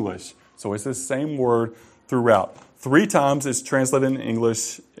in English. So it's the same word throughout. 3 times it's translated in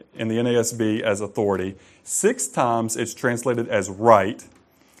English in the NASB as authority. 6 times it's translated as right,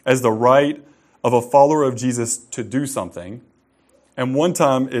 as the right of a follower of Jesus to do something. And 1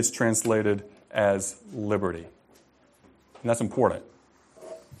 time it's translated as liberty. And that's important.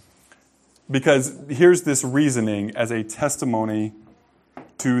 Because here's this reasoning as a testimony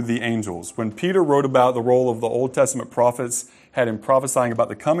to the angels. When Peter wrote about the role of the Old Testament prophets had in prophesying about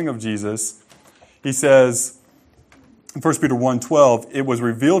the coming of Jesus, he says in 1 Peter 1:12, it was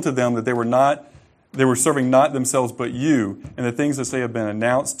revealed to them that they were serving not themselves but you, and the things that they have been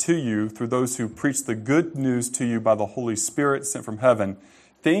announced to you through those who preach the good news to you by the Holy Spirit sent from heaven,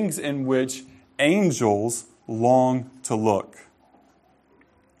 things in which angels long to look.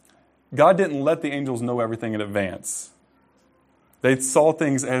 God didn't let the angels know everything in advance. They saw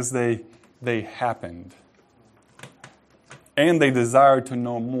things as they happened. And they desired to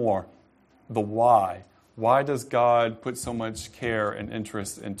know more. The why. Why does God put so much care and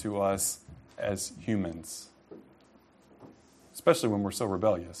interest into us as humans? Especially when we're so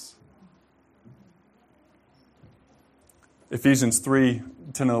rebellious. Ephesians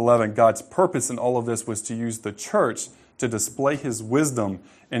 3:10 and 11, God's purpose in all of this was to use the church to display his wisdom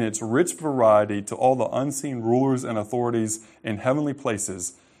in its rich variety to all the unseen rulers and authorities in heavenly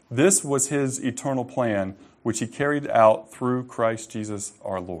places. This was his eternal plan, which he carried out through Christ Jesus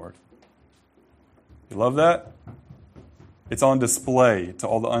our Lord. You love that? It's on display to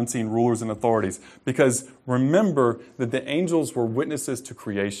all the unseen rulers and authorities. Because remember that the angels were witnesses to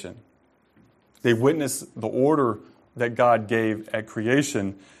creation. They witnessed the order that God gave at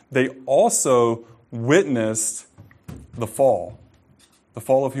creation. They also witnessed the fall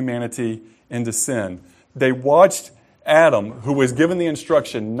of humanity into sin. They watched Adam, who was given the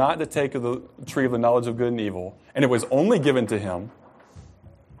instruction not to take of the tree of the knowledge of good and evil, and it was only given to him,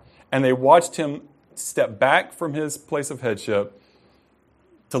 and they watched him step back from his place of headship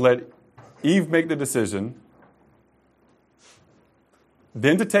to let Eve make the decision,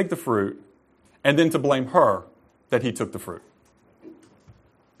 then to take the fruit, and then to blame her that he took the fruit.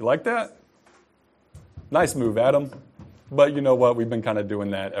 You like that? Nice move, Adam. But you know what? We've been kind of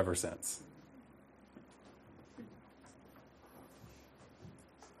doing that ever since.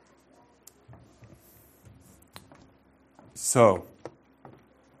 So,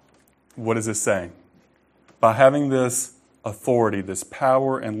 what is this saying? By having this authority, this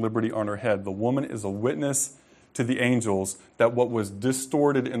power and liberty on her head, the woman is a witness to the angels that what was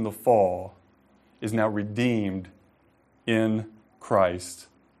distorted in the fall is now redeemed in Christ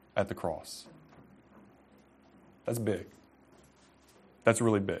at the cross. That's big. That's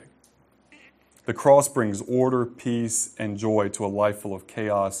really big. The cross brings order, peace, and joy to a life full of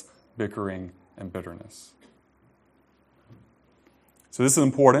chaos, bickering, and bitterness. So this is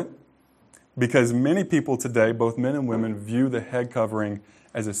important because many people today, both men and women, view the head covering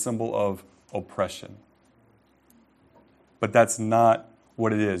as a symbol of oppression. But that's not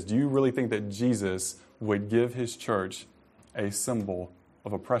what it is. Do you really think that Jesus would give his church a symbol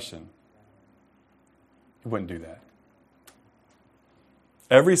of oppression? He wouldn't do that.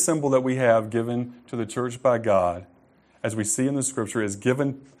 Every symbol that we have given to the church by God, as we see in the Scripture, is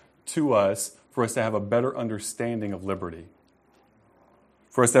given to us for us to have a better understanding of liberty,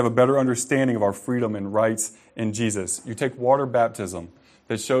 for us to have a better understanding of our freedom and rights in Jesus. You take water baptism,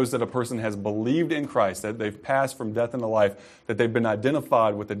 that shows that a person has believed in Christ, that they've passed from death into life, that they've been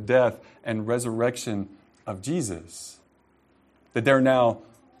identified with the death and resurrection of Jesus, that they're now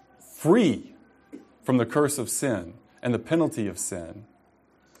free from the curse of sin and the penalty of sin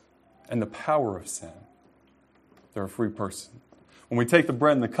and the power of sin. They're a free person. When we take the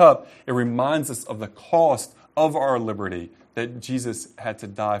bread and the cup, it reminds us of the cost of our liberty, that Jesus had to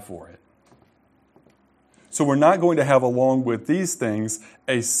die for it. So we're not going to have, along with these things,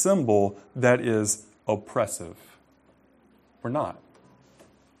 a symbol that is oppressive. We're not.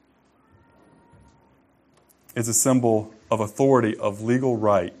 It's a symbol of authority, of legal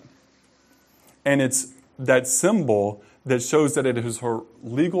right. And it's that symbol that shows that it is her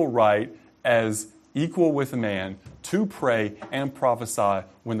legal right as equal with man to pray and prophesy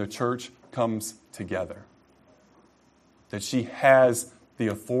when the church comes together. That she has the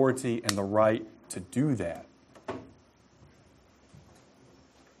authority and the right to do that.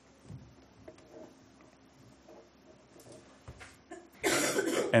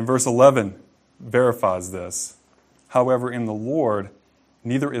 And verse 11 verifies this. However, in the Lord,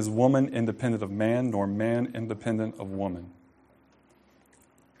 neither is woman independent of man, nor man independent of woman.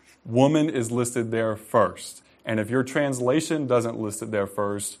 Woman is listed there first. And if your translation doesn't list it there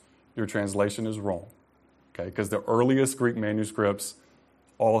first, your translation is wrong. Okay? Because the earliest Greek manuscripts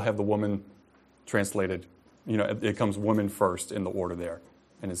all have the woman translated. You know, it comes woman first in the order there,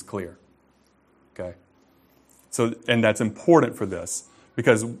 and it's clear. Okay? So, and that's important for this,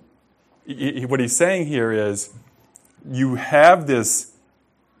 because what he's saying here is you have this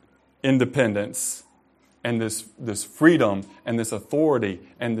independence and this freedom and this authority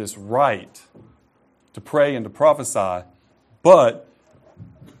and this right to pray and to prophesy, but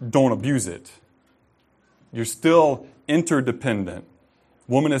don't abuse it. You're still interdependent.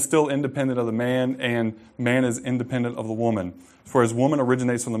 Woman is still independent of the man, and man is independent of the woman. For as woman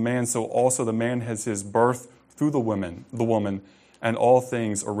originates from the man, so also the man has his birth through the woman, and all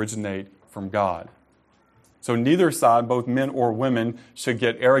things originate from God. So neither side, both men or women, should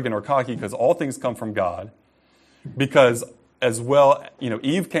get arrogant or cocky because all things come from God. Because as well,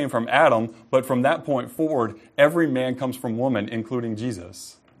 Eve came from Adam, but from that point forward, every man comes from woman, including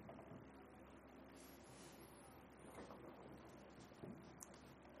Jesus.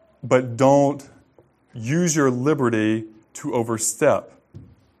 But don't use your liberty to overstep.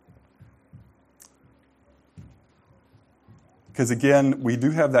 Because again, we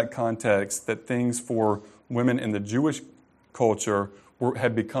do have that context that things for women in the Jewish culture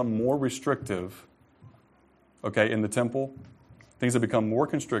had become more restrictive, in the temple. Things have become more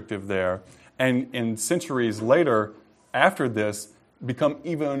constrictive there. And in centuries later, after this, become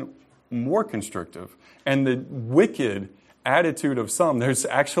even more constrictive. And the wicked attitude of some, there's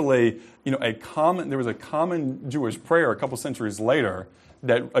actually, there was a common Jewish prayer a couple centuries later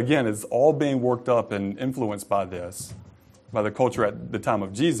that, again, is all being worked up and influenced by this, by the culture at the time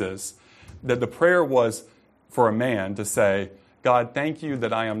of Jesus, that the prayer was for a man to say, God, thank you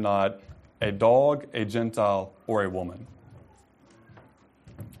that I am not a dog, a Gentile, or a woman.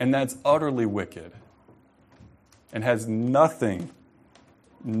 And that's utterly wicked and has nothing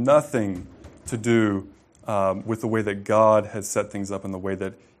to do with the way that God has set things up and the way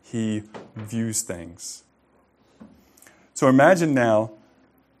that He views things. So imagine now,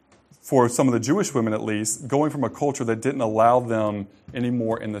 for some of the Jewish women at least, going from a culture that didn't allow them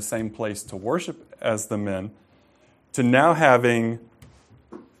anymore in the same place to worship as the men, to now having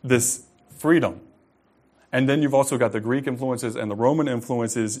this freedom. And then you've also got the Greek influences and the Roman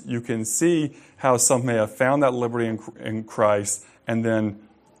influences. You can see how some may have found that liberty in Christ and then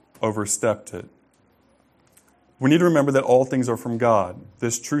overstepped it. We need to remember that all things are from God.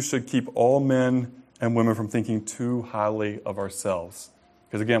 This truth should keep all men and women from thinking too highly of ourselves.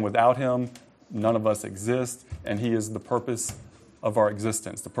 Because again, without Him, none of us exist, and He is the purpose of our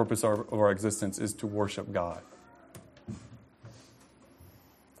existence. The purpose of our existence is to worship God.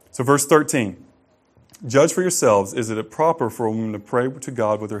 So verse 13. Judge for yourselves, is it proper for a woman to pray to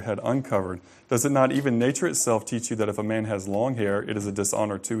God with her head uncovered? Does it not even nature itself teach you that if a man has long hair, it is a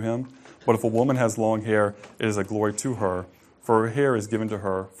dishonor to him? But if a woman has long hair, it is a glory to her, for her hair is given to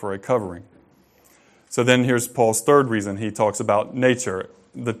her for a covering. So then here's Paul's third reason. He talks about nature.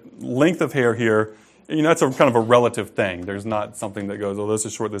 The length of hair here, that's a kind of a relative thing. There's not something that goes, this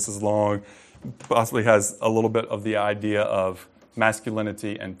is short, this is long. Possibly has a little bit of the idea of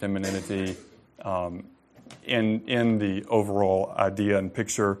masculinity and femininity in the overall idea and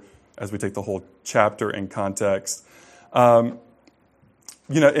picture as we take the whole chapter in context. In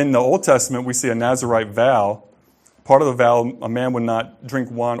the Old Testament, we see a Nazirite vow. Part of the vow, a man would not drink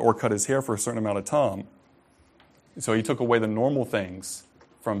wine or cut his hair for a certain amount of time. So he took away the normal things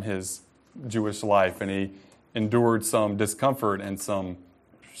from his Jewish life, and he endured some discomfort and some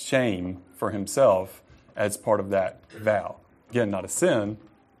shame for himself as part of that vow. Again, not a sin,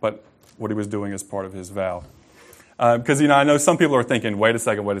 but what he was doing as part of his vow. Because, I know some people are thinking, wait a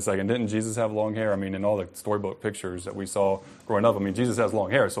second, didn't Jesus have long hair? In all the storybook pictures that we saw growing up, Jesus has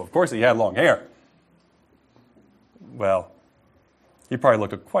long hair, so of course he had long hair. Well, he probably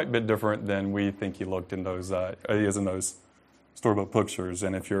looked a quite bit different than we think he looked in those, he is in those storybook pictures.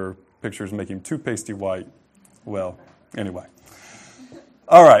 And if your pictures make him too pasty white, well, anyway.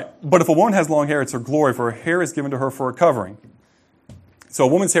 All right, but if a woman has long hair, it's her glory, for her hair is given to her for a covering. So a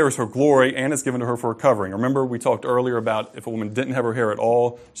woman's hair is her glory, and it's given to her for a covering. Remember, we talked earlier about if a woman didn't have her hair at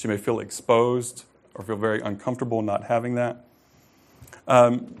all, she may feel exposed or feel very uncomfortable not having that.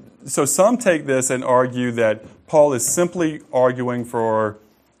 So some take this and argue that Paul is simply arguing for,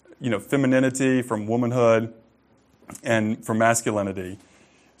 femininity, from womanhood, and for masculinity.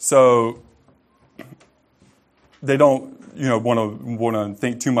 So they don't, want to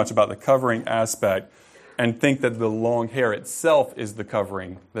think too much about the covering aspect and think that the long hair itself is the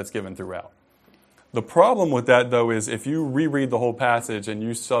covering that's given throughout. The problem with that, though, is if you reread the whole passage and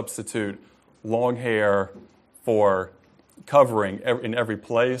you substitute long hair for covering in every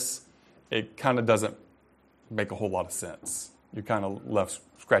place, it kind of doesn't make a whole lot of sense. You're kind of left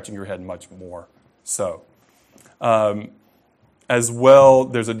scratching your head much more so. As well,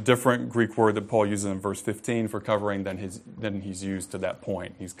 there's a different Greek word that Paul uses in verse 15 for covering than he's used to that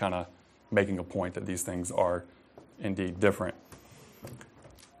point. He's kind of making a point that these things are indeed different.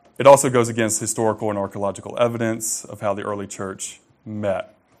 It also goes against historical and archaeological evidence of how the early church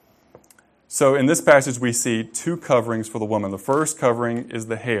met. So in this passage, we see two coverings for the woman. The first covering is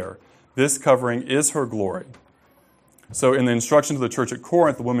the hair. This covering is her glory. So in the instruction to the church at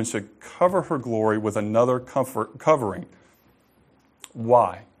Corinth, the woman should cover her glory with another covering.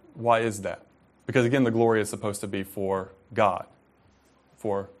 Why? Why is that? Because again, the glory is supposed to be for God,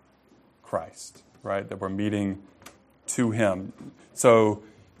 for Christ, right? That we're meeting to Him. So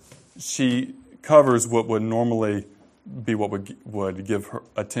she covers what would normally be what would give her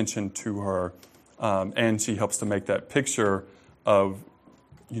attention to her, and she helps to make that picture of,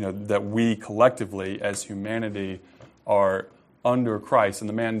 that we collectively as humanity are under Christ, and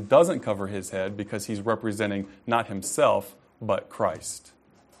the man doesn't cover his head because he's representing not himself but Christ.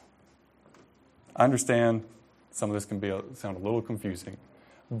 I understand some of this can sound a little confusing,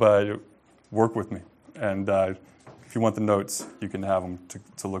 but work with me, and if you want the notes, you can have them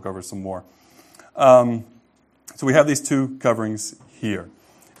to look over some more. So we have these two coverings here.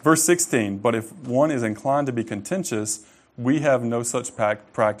 Verse 16, but if one is inclined to be contentious, we have no such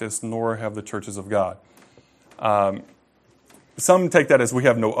practice, nor have the churches of God. Some take that as we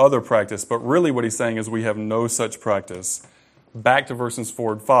have no other practice, but really what he's saying is we have no such practice. Back to verses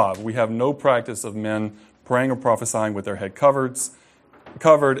 4 and 5. We have no practice of men praying or prophesying with their head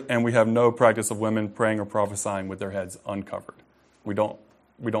covered, and we have no practice of women praying or prophesying with their heads uncovered. We don't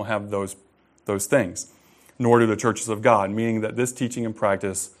have those things, nor do the churches of God, meaning that this teaching and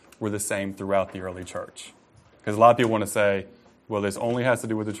practice were the same throughout the early church. Because a lot of people want to say, well, this only has to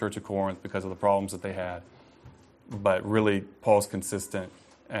do with the church of Corinth because of the problems that they had. But really, Paul's consistent,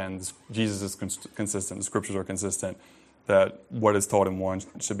 and Jesus is consistent, the scriptures are consistent, that what is taught in one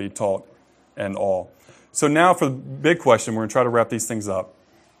should be taught in all. So now for the big question, we're going to try to wrap these things up.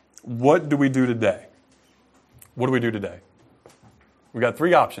 What do we do today? What do we do today? We've got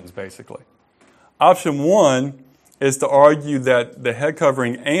three options, basically. Option one is to argue that the head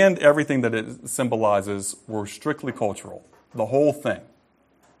covering and everything that it symbolizes were strictly cultural. The whole thing.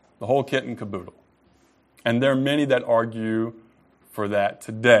 The whole kit and caboodle. And there are many that argue for that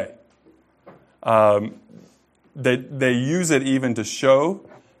today. They use it even to show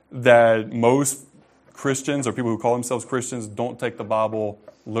that most Christians or people who call themselves Christians don't take the Bible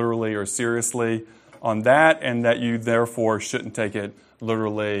literally or seriously on that, and that you therefore shouldn't take it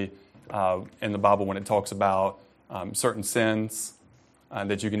literally in the Bible when it talks about certain sins,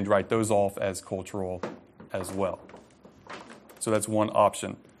 that you can write those off as cultural as well. So that's one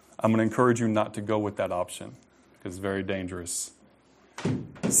option. I'm going to encourage you not to go with that option because it's very dangerous.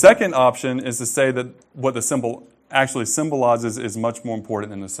 Second option is to say that what the symbol actually symbolizes is much more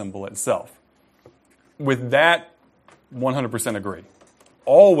important than the symbol itself. With that, 100% agree.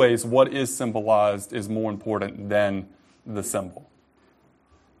 Always what is symbolized is more important than the symbol.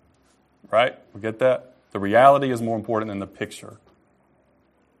 Right? We get that? The reality is more important than the picture.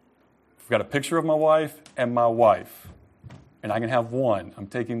 I've got a picture of my wife and my wife. And I can have one. I'm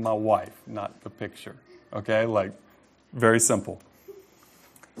taking my wife, not the picture. Okay? Very simple.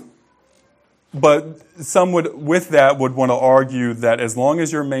 But some would want to argue that as long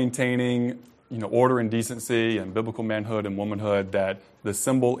as you're maintaining, order and decency and biblical manhood and womanhood, that the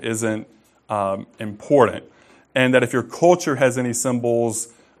symbol isn't important. And that if your culture has any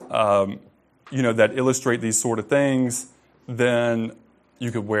symbols, that illustrate these sort of things, then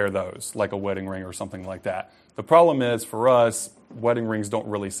you could wear those, like a wedding ring or something like that. The problem is, for us, wedding rings don't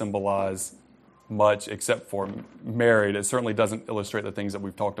really symbolize much except for married. It certainly doesn't illustrate the things that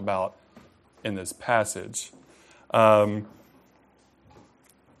we've talked about in this passage. But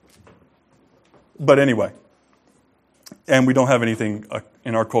anyway, and we don't have anything,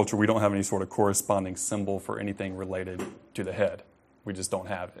 in our culture, we don't have any sort of corresponding symbol for anything related to the head. We just don't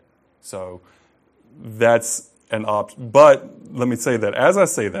have it. So that's an option. But let me say that, as I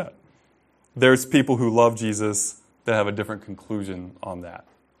say that, there's people who love Jesus that have a different conclusion on that.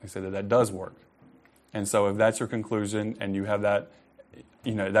 They say that does work. And so if that's your conclusion and you have that,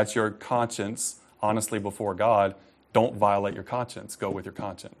 that's your conscience, honestly, before God, don't violate your conscience. Go with your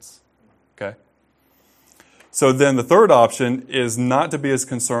conscience. Okay? So then the third option is not to be as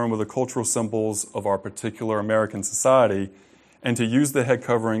concerned with the cultural symbols of our particular American society and to use the head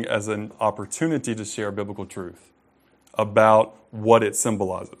covering as an opportunity to share biblical truth about what it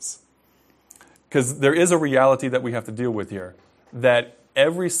symbolizes. Because there is a reality that we have to deal with here, that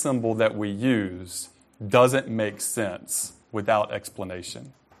every symbol that we use doesn't make sense without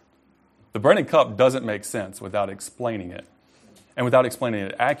explanation. The bread and cup doesn't make sense without explaining it, and without explaining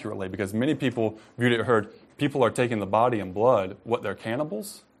it accurately, because many people viewed it or heard, people are taking the body and blood. What, they're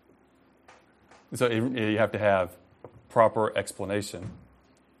cannibals? So you have to have proper explanation.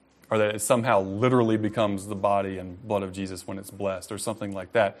 or that it somehow literally becomes the body and blood of Jesus when it's blessed, or something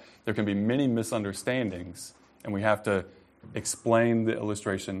like that. There can be many misunderstandings, and we have to explain the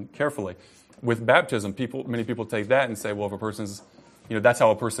illustration carefully. With baptism, many people take that and say, well, if a person's, that's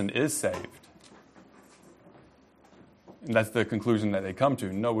how a person is saved. And that's the conclusion that they come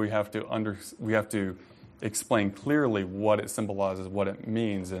to. No, we have to explain clearly what it symbolizes, what it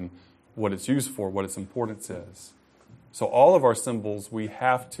means, and what it's used for, what its importance is. So all of our symbols we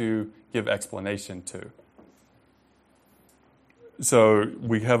have to give explanation to. So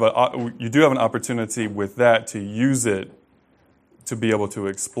you do have an opportunity with that to use it to be able to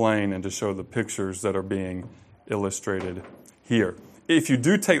explain and to show the pictures that are being illustrated here. If you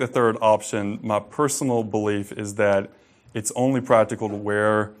do take the third option, my personal belief is that it's only practical to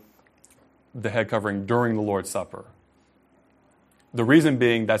wear the head covering during the Lord's Supper. The reason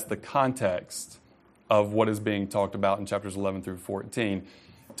being that's the context of what is being talked about in chapters 11 through 14.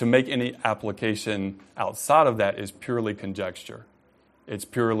 To make any application outside of that is purely conjecture. It's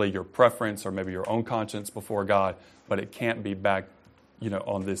purely your preference or maybe your own conscience before God, but it can't be back,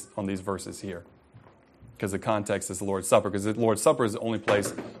 on these verses here. Because the context is the Lord's Supper. Because the Lord's Supper is the only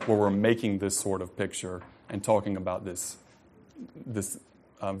place where we're making this sort of picture and talking about this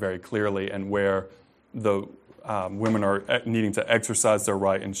very clearly, and where the women are needing to exercise their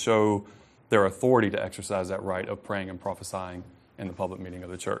right and show their authority to exercise that right of praying and prophesying in the public meeting of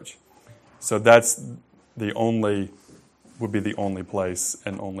the church. So that's would be the only place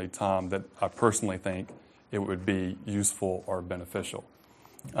and only time that I personally think it would be useful or beneficial.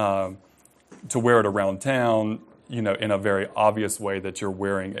 To wear it around town, in a very obvious way that you're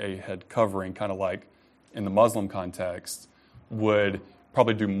wearing a head covering, kind of like in the Muslim context, would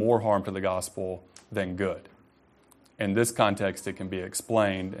probably do more harm to the gospel than good. In this context, it can be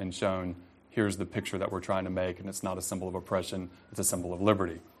explained and shown, here's the picture that we're trying to make, and it's not a symbol of oppression, it's a symbol of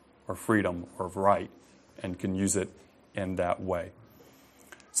liberty or freedom or of right, and can use it in that way.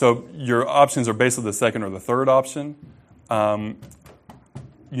 So your options are basically the second or the third option. So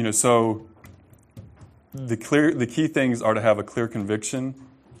the key things are to have a clear conviction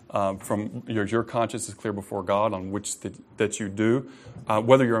from your conscience is clear before God on which that you do,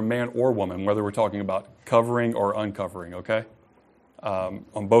 whether you're a man or woman, whether we're talking about covering or uncovering, okay?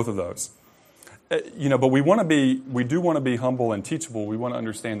 On both of those. But we do want to be humble and teachable. We want to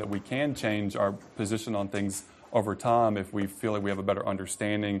understand that we can change our position on things over time if we feel like we have a better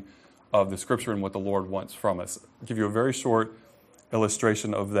understanding of the Scripture and what the Lord wants from us. I'll give you a very short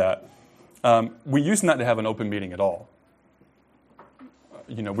illustration of that. We used not to have an open meeting at all.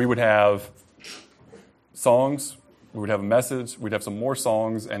 We would have songs, we would have a message, we'd have some more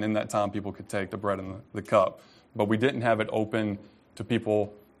songs, and in that time people could take the bread and the cup. But we didn't have it open to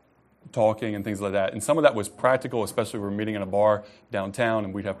people talking and things like that. And some of that was practical, especially we were meeting in a bar downtown,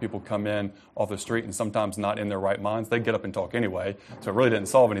 and we'd have people come in off the street and sometimes not in their right minds. They'd get up and talk anyway, so it really didn't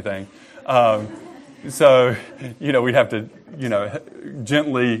solve anything. So we'd have to,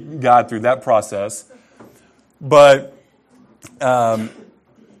 gently guide through that process. But, then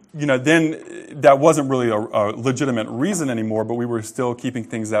that wasn't really a legitimate reason anymore, but we were still keeping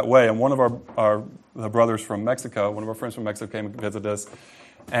things that way. And one of the brothers from Mexico, one of our friends from Mexico came and visited us.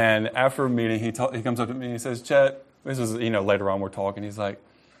 And after a meeting, he comes up to me and he says, Chet, this is, later on we're talking. He's like,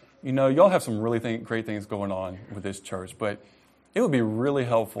 y'all have some really great things going on with this church, but it would be really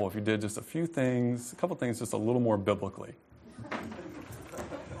helpful if you did just a couple things just a little more biblically.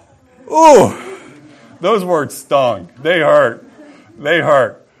 Ooh, those words stung. They hurt.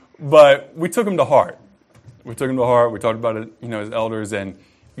 But we took them to heart. We talked about it, as elders, and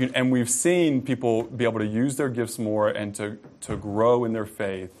we've seen people be able to use their gifts more and to grow in their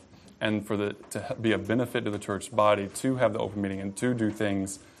faith, and to be a benefit to the church body, to have the open meeting and to do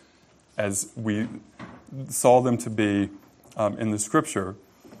things as we saw them to be in the Scripture.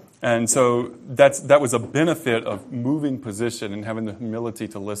 And so that was a benefit of moving position and having the humility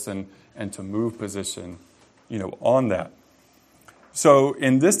to listen and to move position, on that. So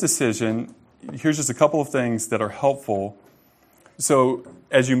in this decision, here's just a couple of things that are helpful. So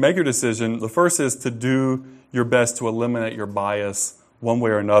as you make your decision, the first is to do your best to eliminate your bias one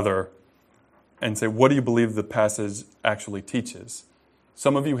way or another and say, what do you believe the passage actually teaches?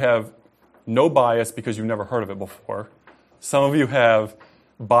 Some of you have no bias because you've never heard of it before. Some of you have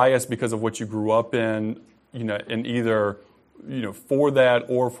bias because of what you grew up in, and either, for that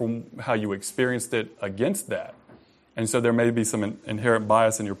or from how you experienced it against that. And so there may be some inherent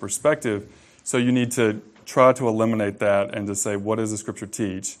bias in your perspective. So you need to try to eliminate that and to say, what does the Scripture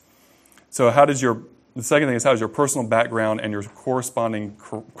teach? So the second thing is, how does your personal background and your corresponding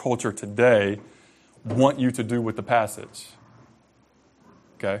culture today want you to do with the passage?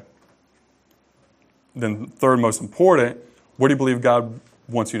 Okay? then third most important, what do you believe God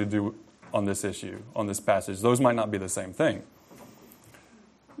wants you to do on this issue, on this passage? Those might not be the same thing.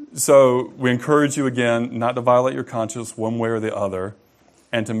 So we encourage you again not to violate your conscience one way or the other,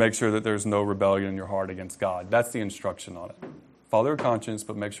 and to make sure that there's no rebellion in your heart against God. That's the instruction on it. Follow your conscience,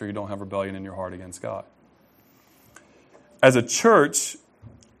 but make sure you don't have rebellion in your heart against God. As a church,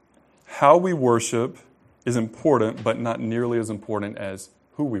 how we worship is important, but not nearly as important as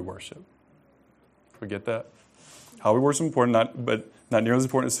who we worship. We get that? How we worship is important, but not nearly as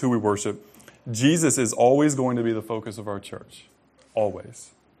important as who we worship. Jesus is always going to be the focus of our church.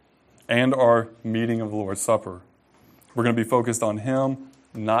 Always. And our meeting of the Lord's Supper. We're going to be focused on Him,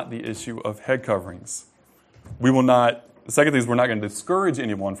 not the issue of head coverings. The second thing is we're not going to discourage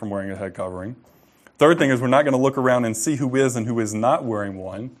anyone from wearing a head covering. Third thing is we're not going to look around and see who is and who is not wearing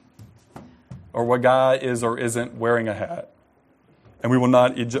one, or what guy is or isn't wearing a hat. And we will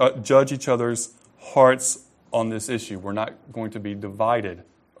not judge each other's hearts on this issue. We're not going to be divided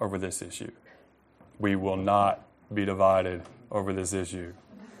over this issue. We will not be divided over this issue.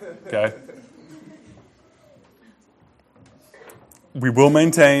 Okay? We will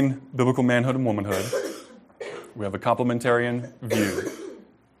maintain biblical manhood and womanhood. We have a complementarian view,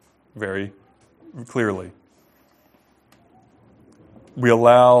 very clearly. We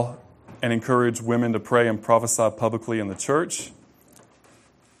allow and encourage women to pray and prophesy publicly in the church.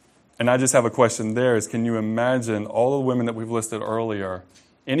 And I just have a question there is, can you imagine all the women that we've listed earlier,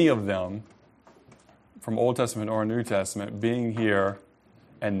 any of them, from Old Testament or New Testament, being here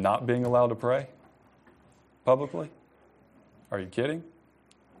and not being allowed to pray publicly? Are you kidding?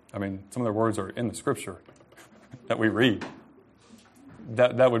 I mean, some of their words are in the Scripture that we read.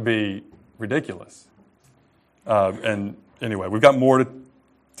 That would be ridiculous. And anyway, we've got more to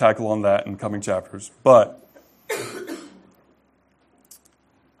tackle on that in coming chapters. But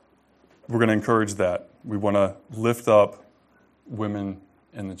we're going to encourage that. We want to lift up women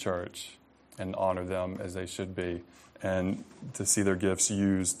in the church and honor them as they should be, and to see their gifts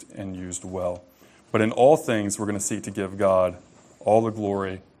used and used well. But in all things, we're going to seek to give God all the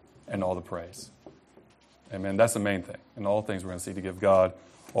glory and all the praise. Amen. That's the main thing. In all things, we're going to seek to give God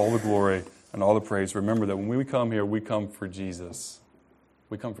all the glory and all the praise. Remember that when we come here, we come for Jesus.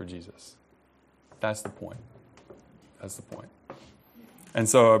 We come for Jesus. That's the point. That's the point. And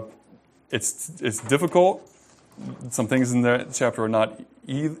so it's difficult. Some things in that chapter are not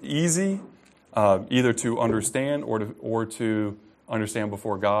easy, either to understand or to understand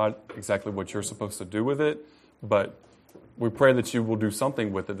before God exactly what you're supposed to do with it. But we pray that you will do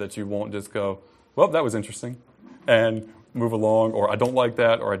something with it, that you won't just go, well, that was interesting, and move along, or I don't like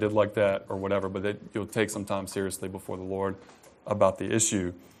that, or I did like that, or whatever, but that you'll take some time seriously before the Lord about the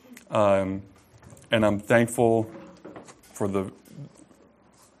issue. And I'm thankful for the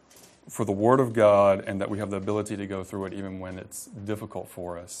Word of God, and that we have the ability to go through it even when it's difficult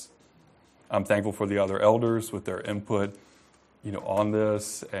for us. I'm thankful for the other elders with their input, on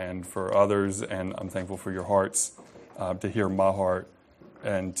this, and for others, and I'm thankful for your hearts to hear my heart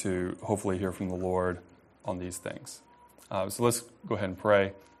and to hopefully hear from the Lord on these things. So let's go ahead and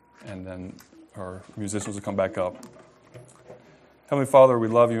pray, and then our musicians will come back up. Heavenly Father, we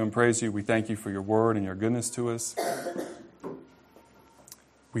love you and praise you. We thank you for your word and your goodness to us.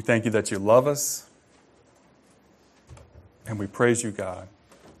 We thank you that you love us, and we praise you, God.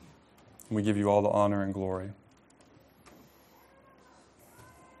 And we give you all the honor and glory.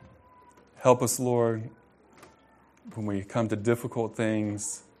 Help us, Lord, when we come to difficult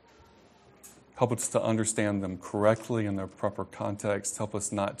things. Help us to understand them correctly in their proper context. Help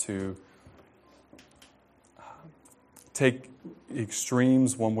us not to take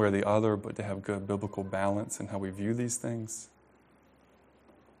extremes one way or the other, but to have good biblical balance in how we view these things.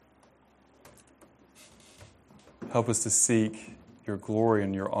 Help us to seek your glory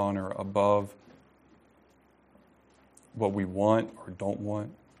and your honor above what we want or don't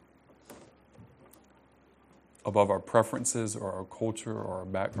want, above our preferences or our culture or our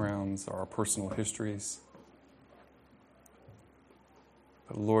backgrounds or our personal histories.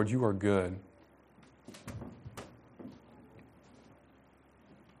 But Lord, you are good.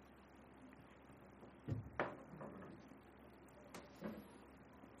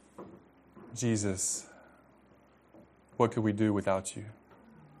 Jesus, what could we do without you?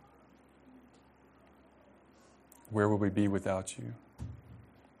 Where would we be without you?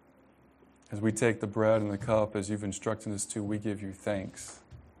 As we take the bread and the cup, as you've instructed us to, we give you thanks.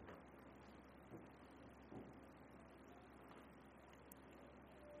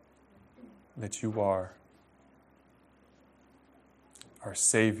 That you are our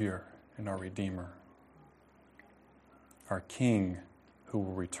Savior and our Redeemer, our King who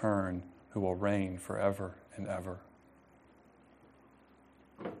will return who will reign forever and ever.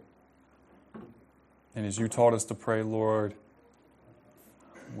 And as you taught us to pray, Lord,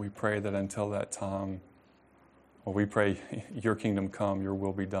 we pray that until that time, we pray your kingdom come, your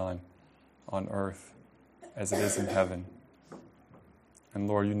will be done on earth as it is in heaven. And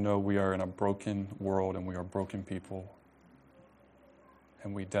Lord, you know we are in a broken world and we are broken people.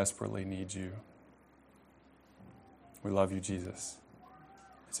 And we desperately need you. We love you, Jesus.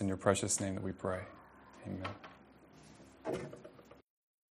 It's in your precious name that we pray. Amen.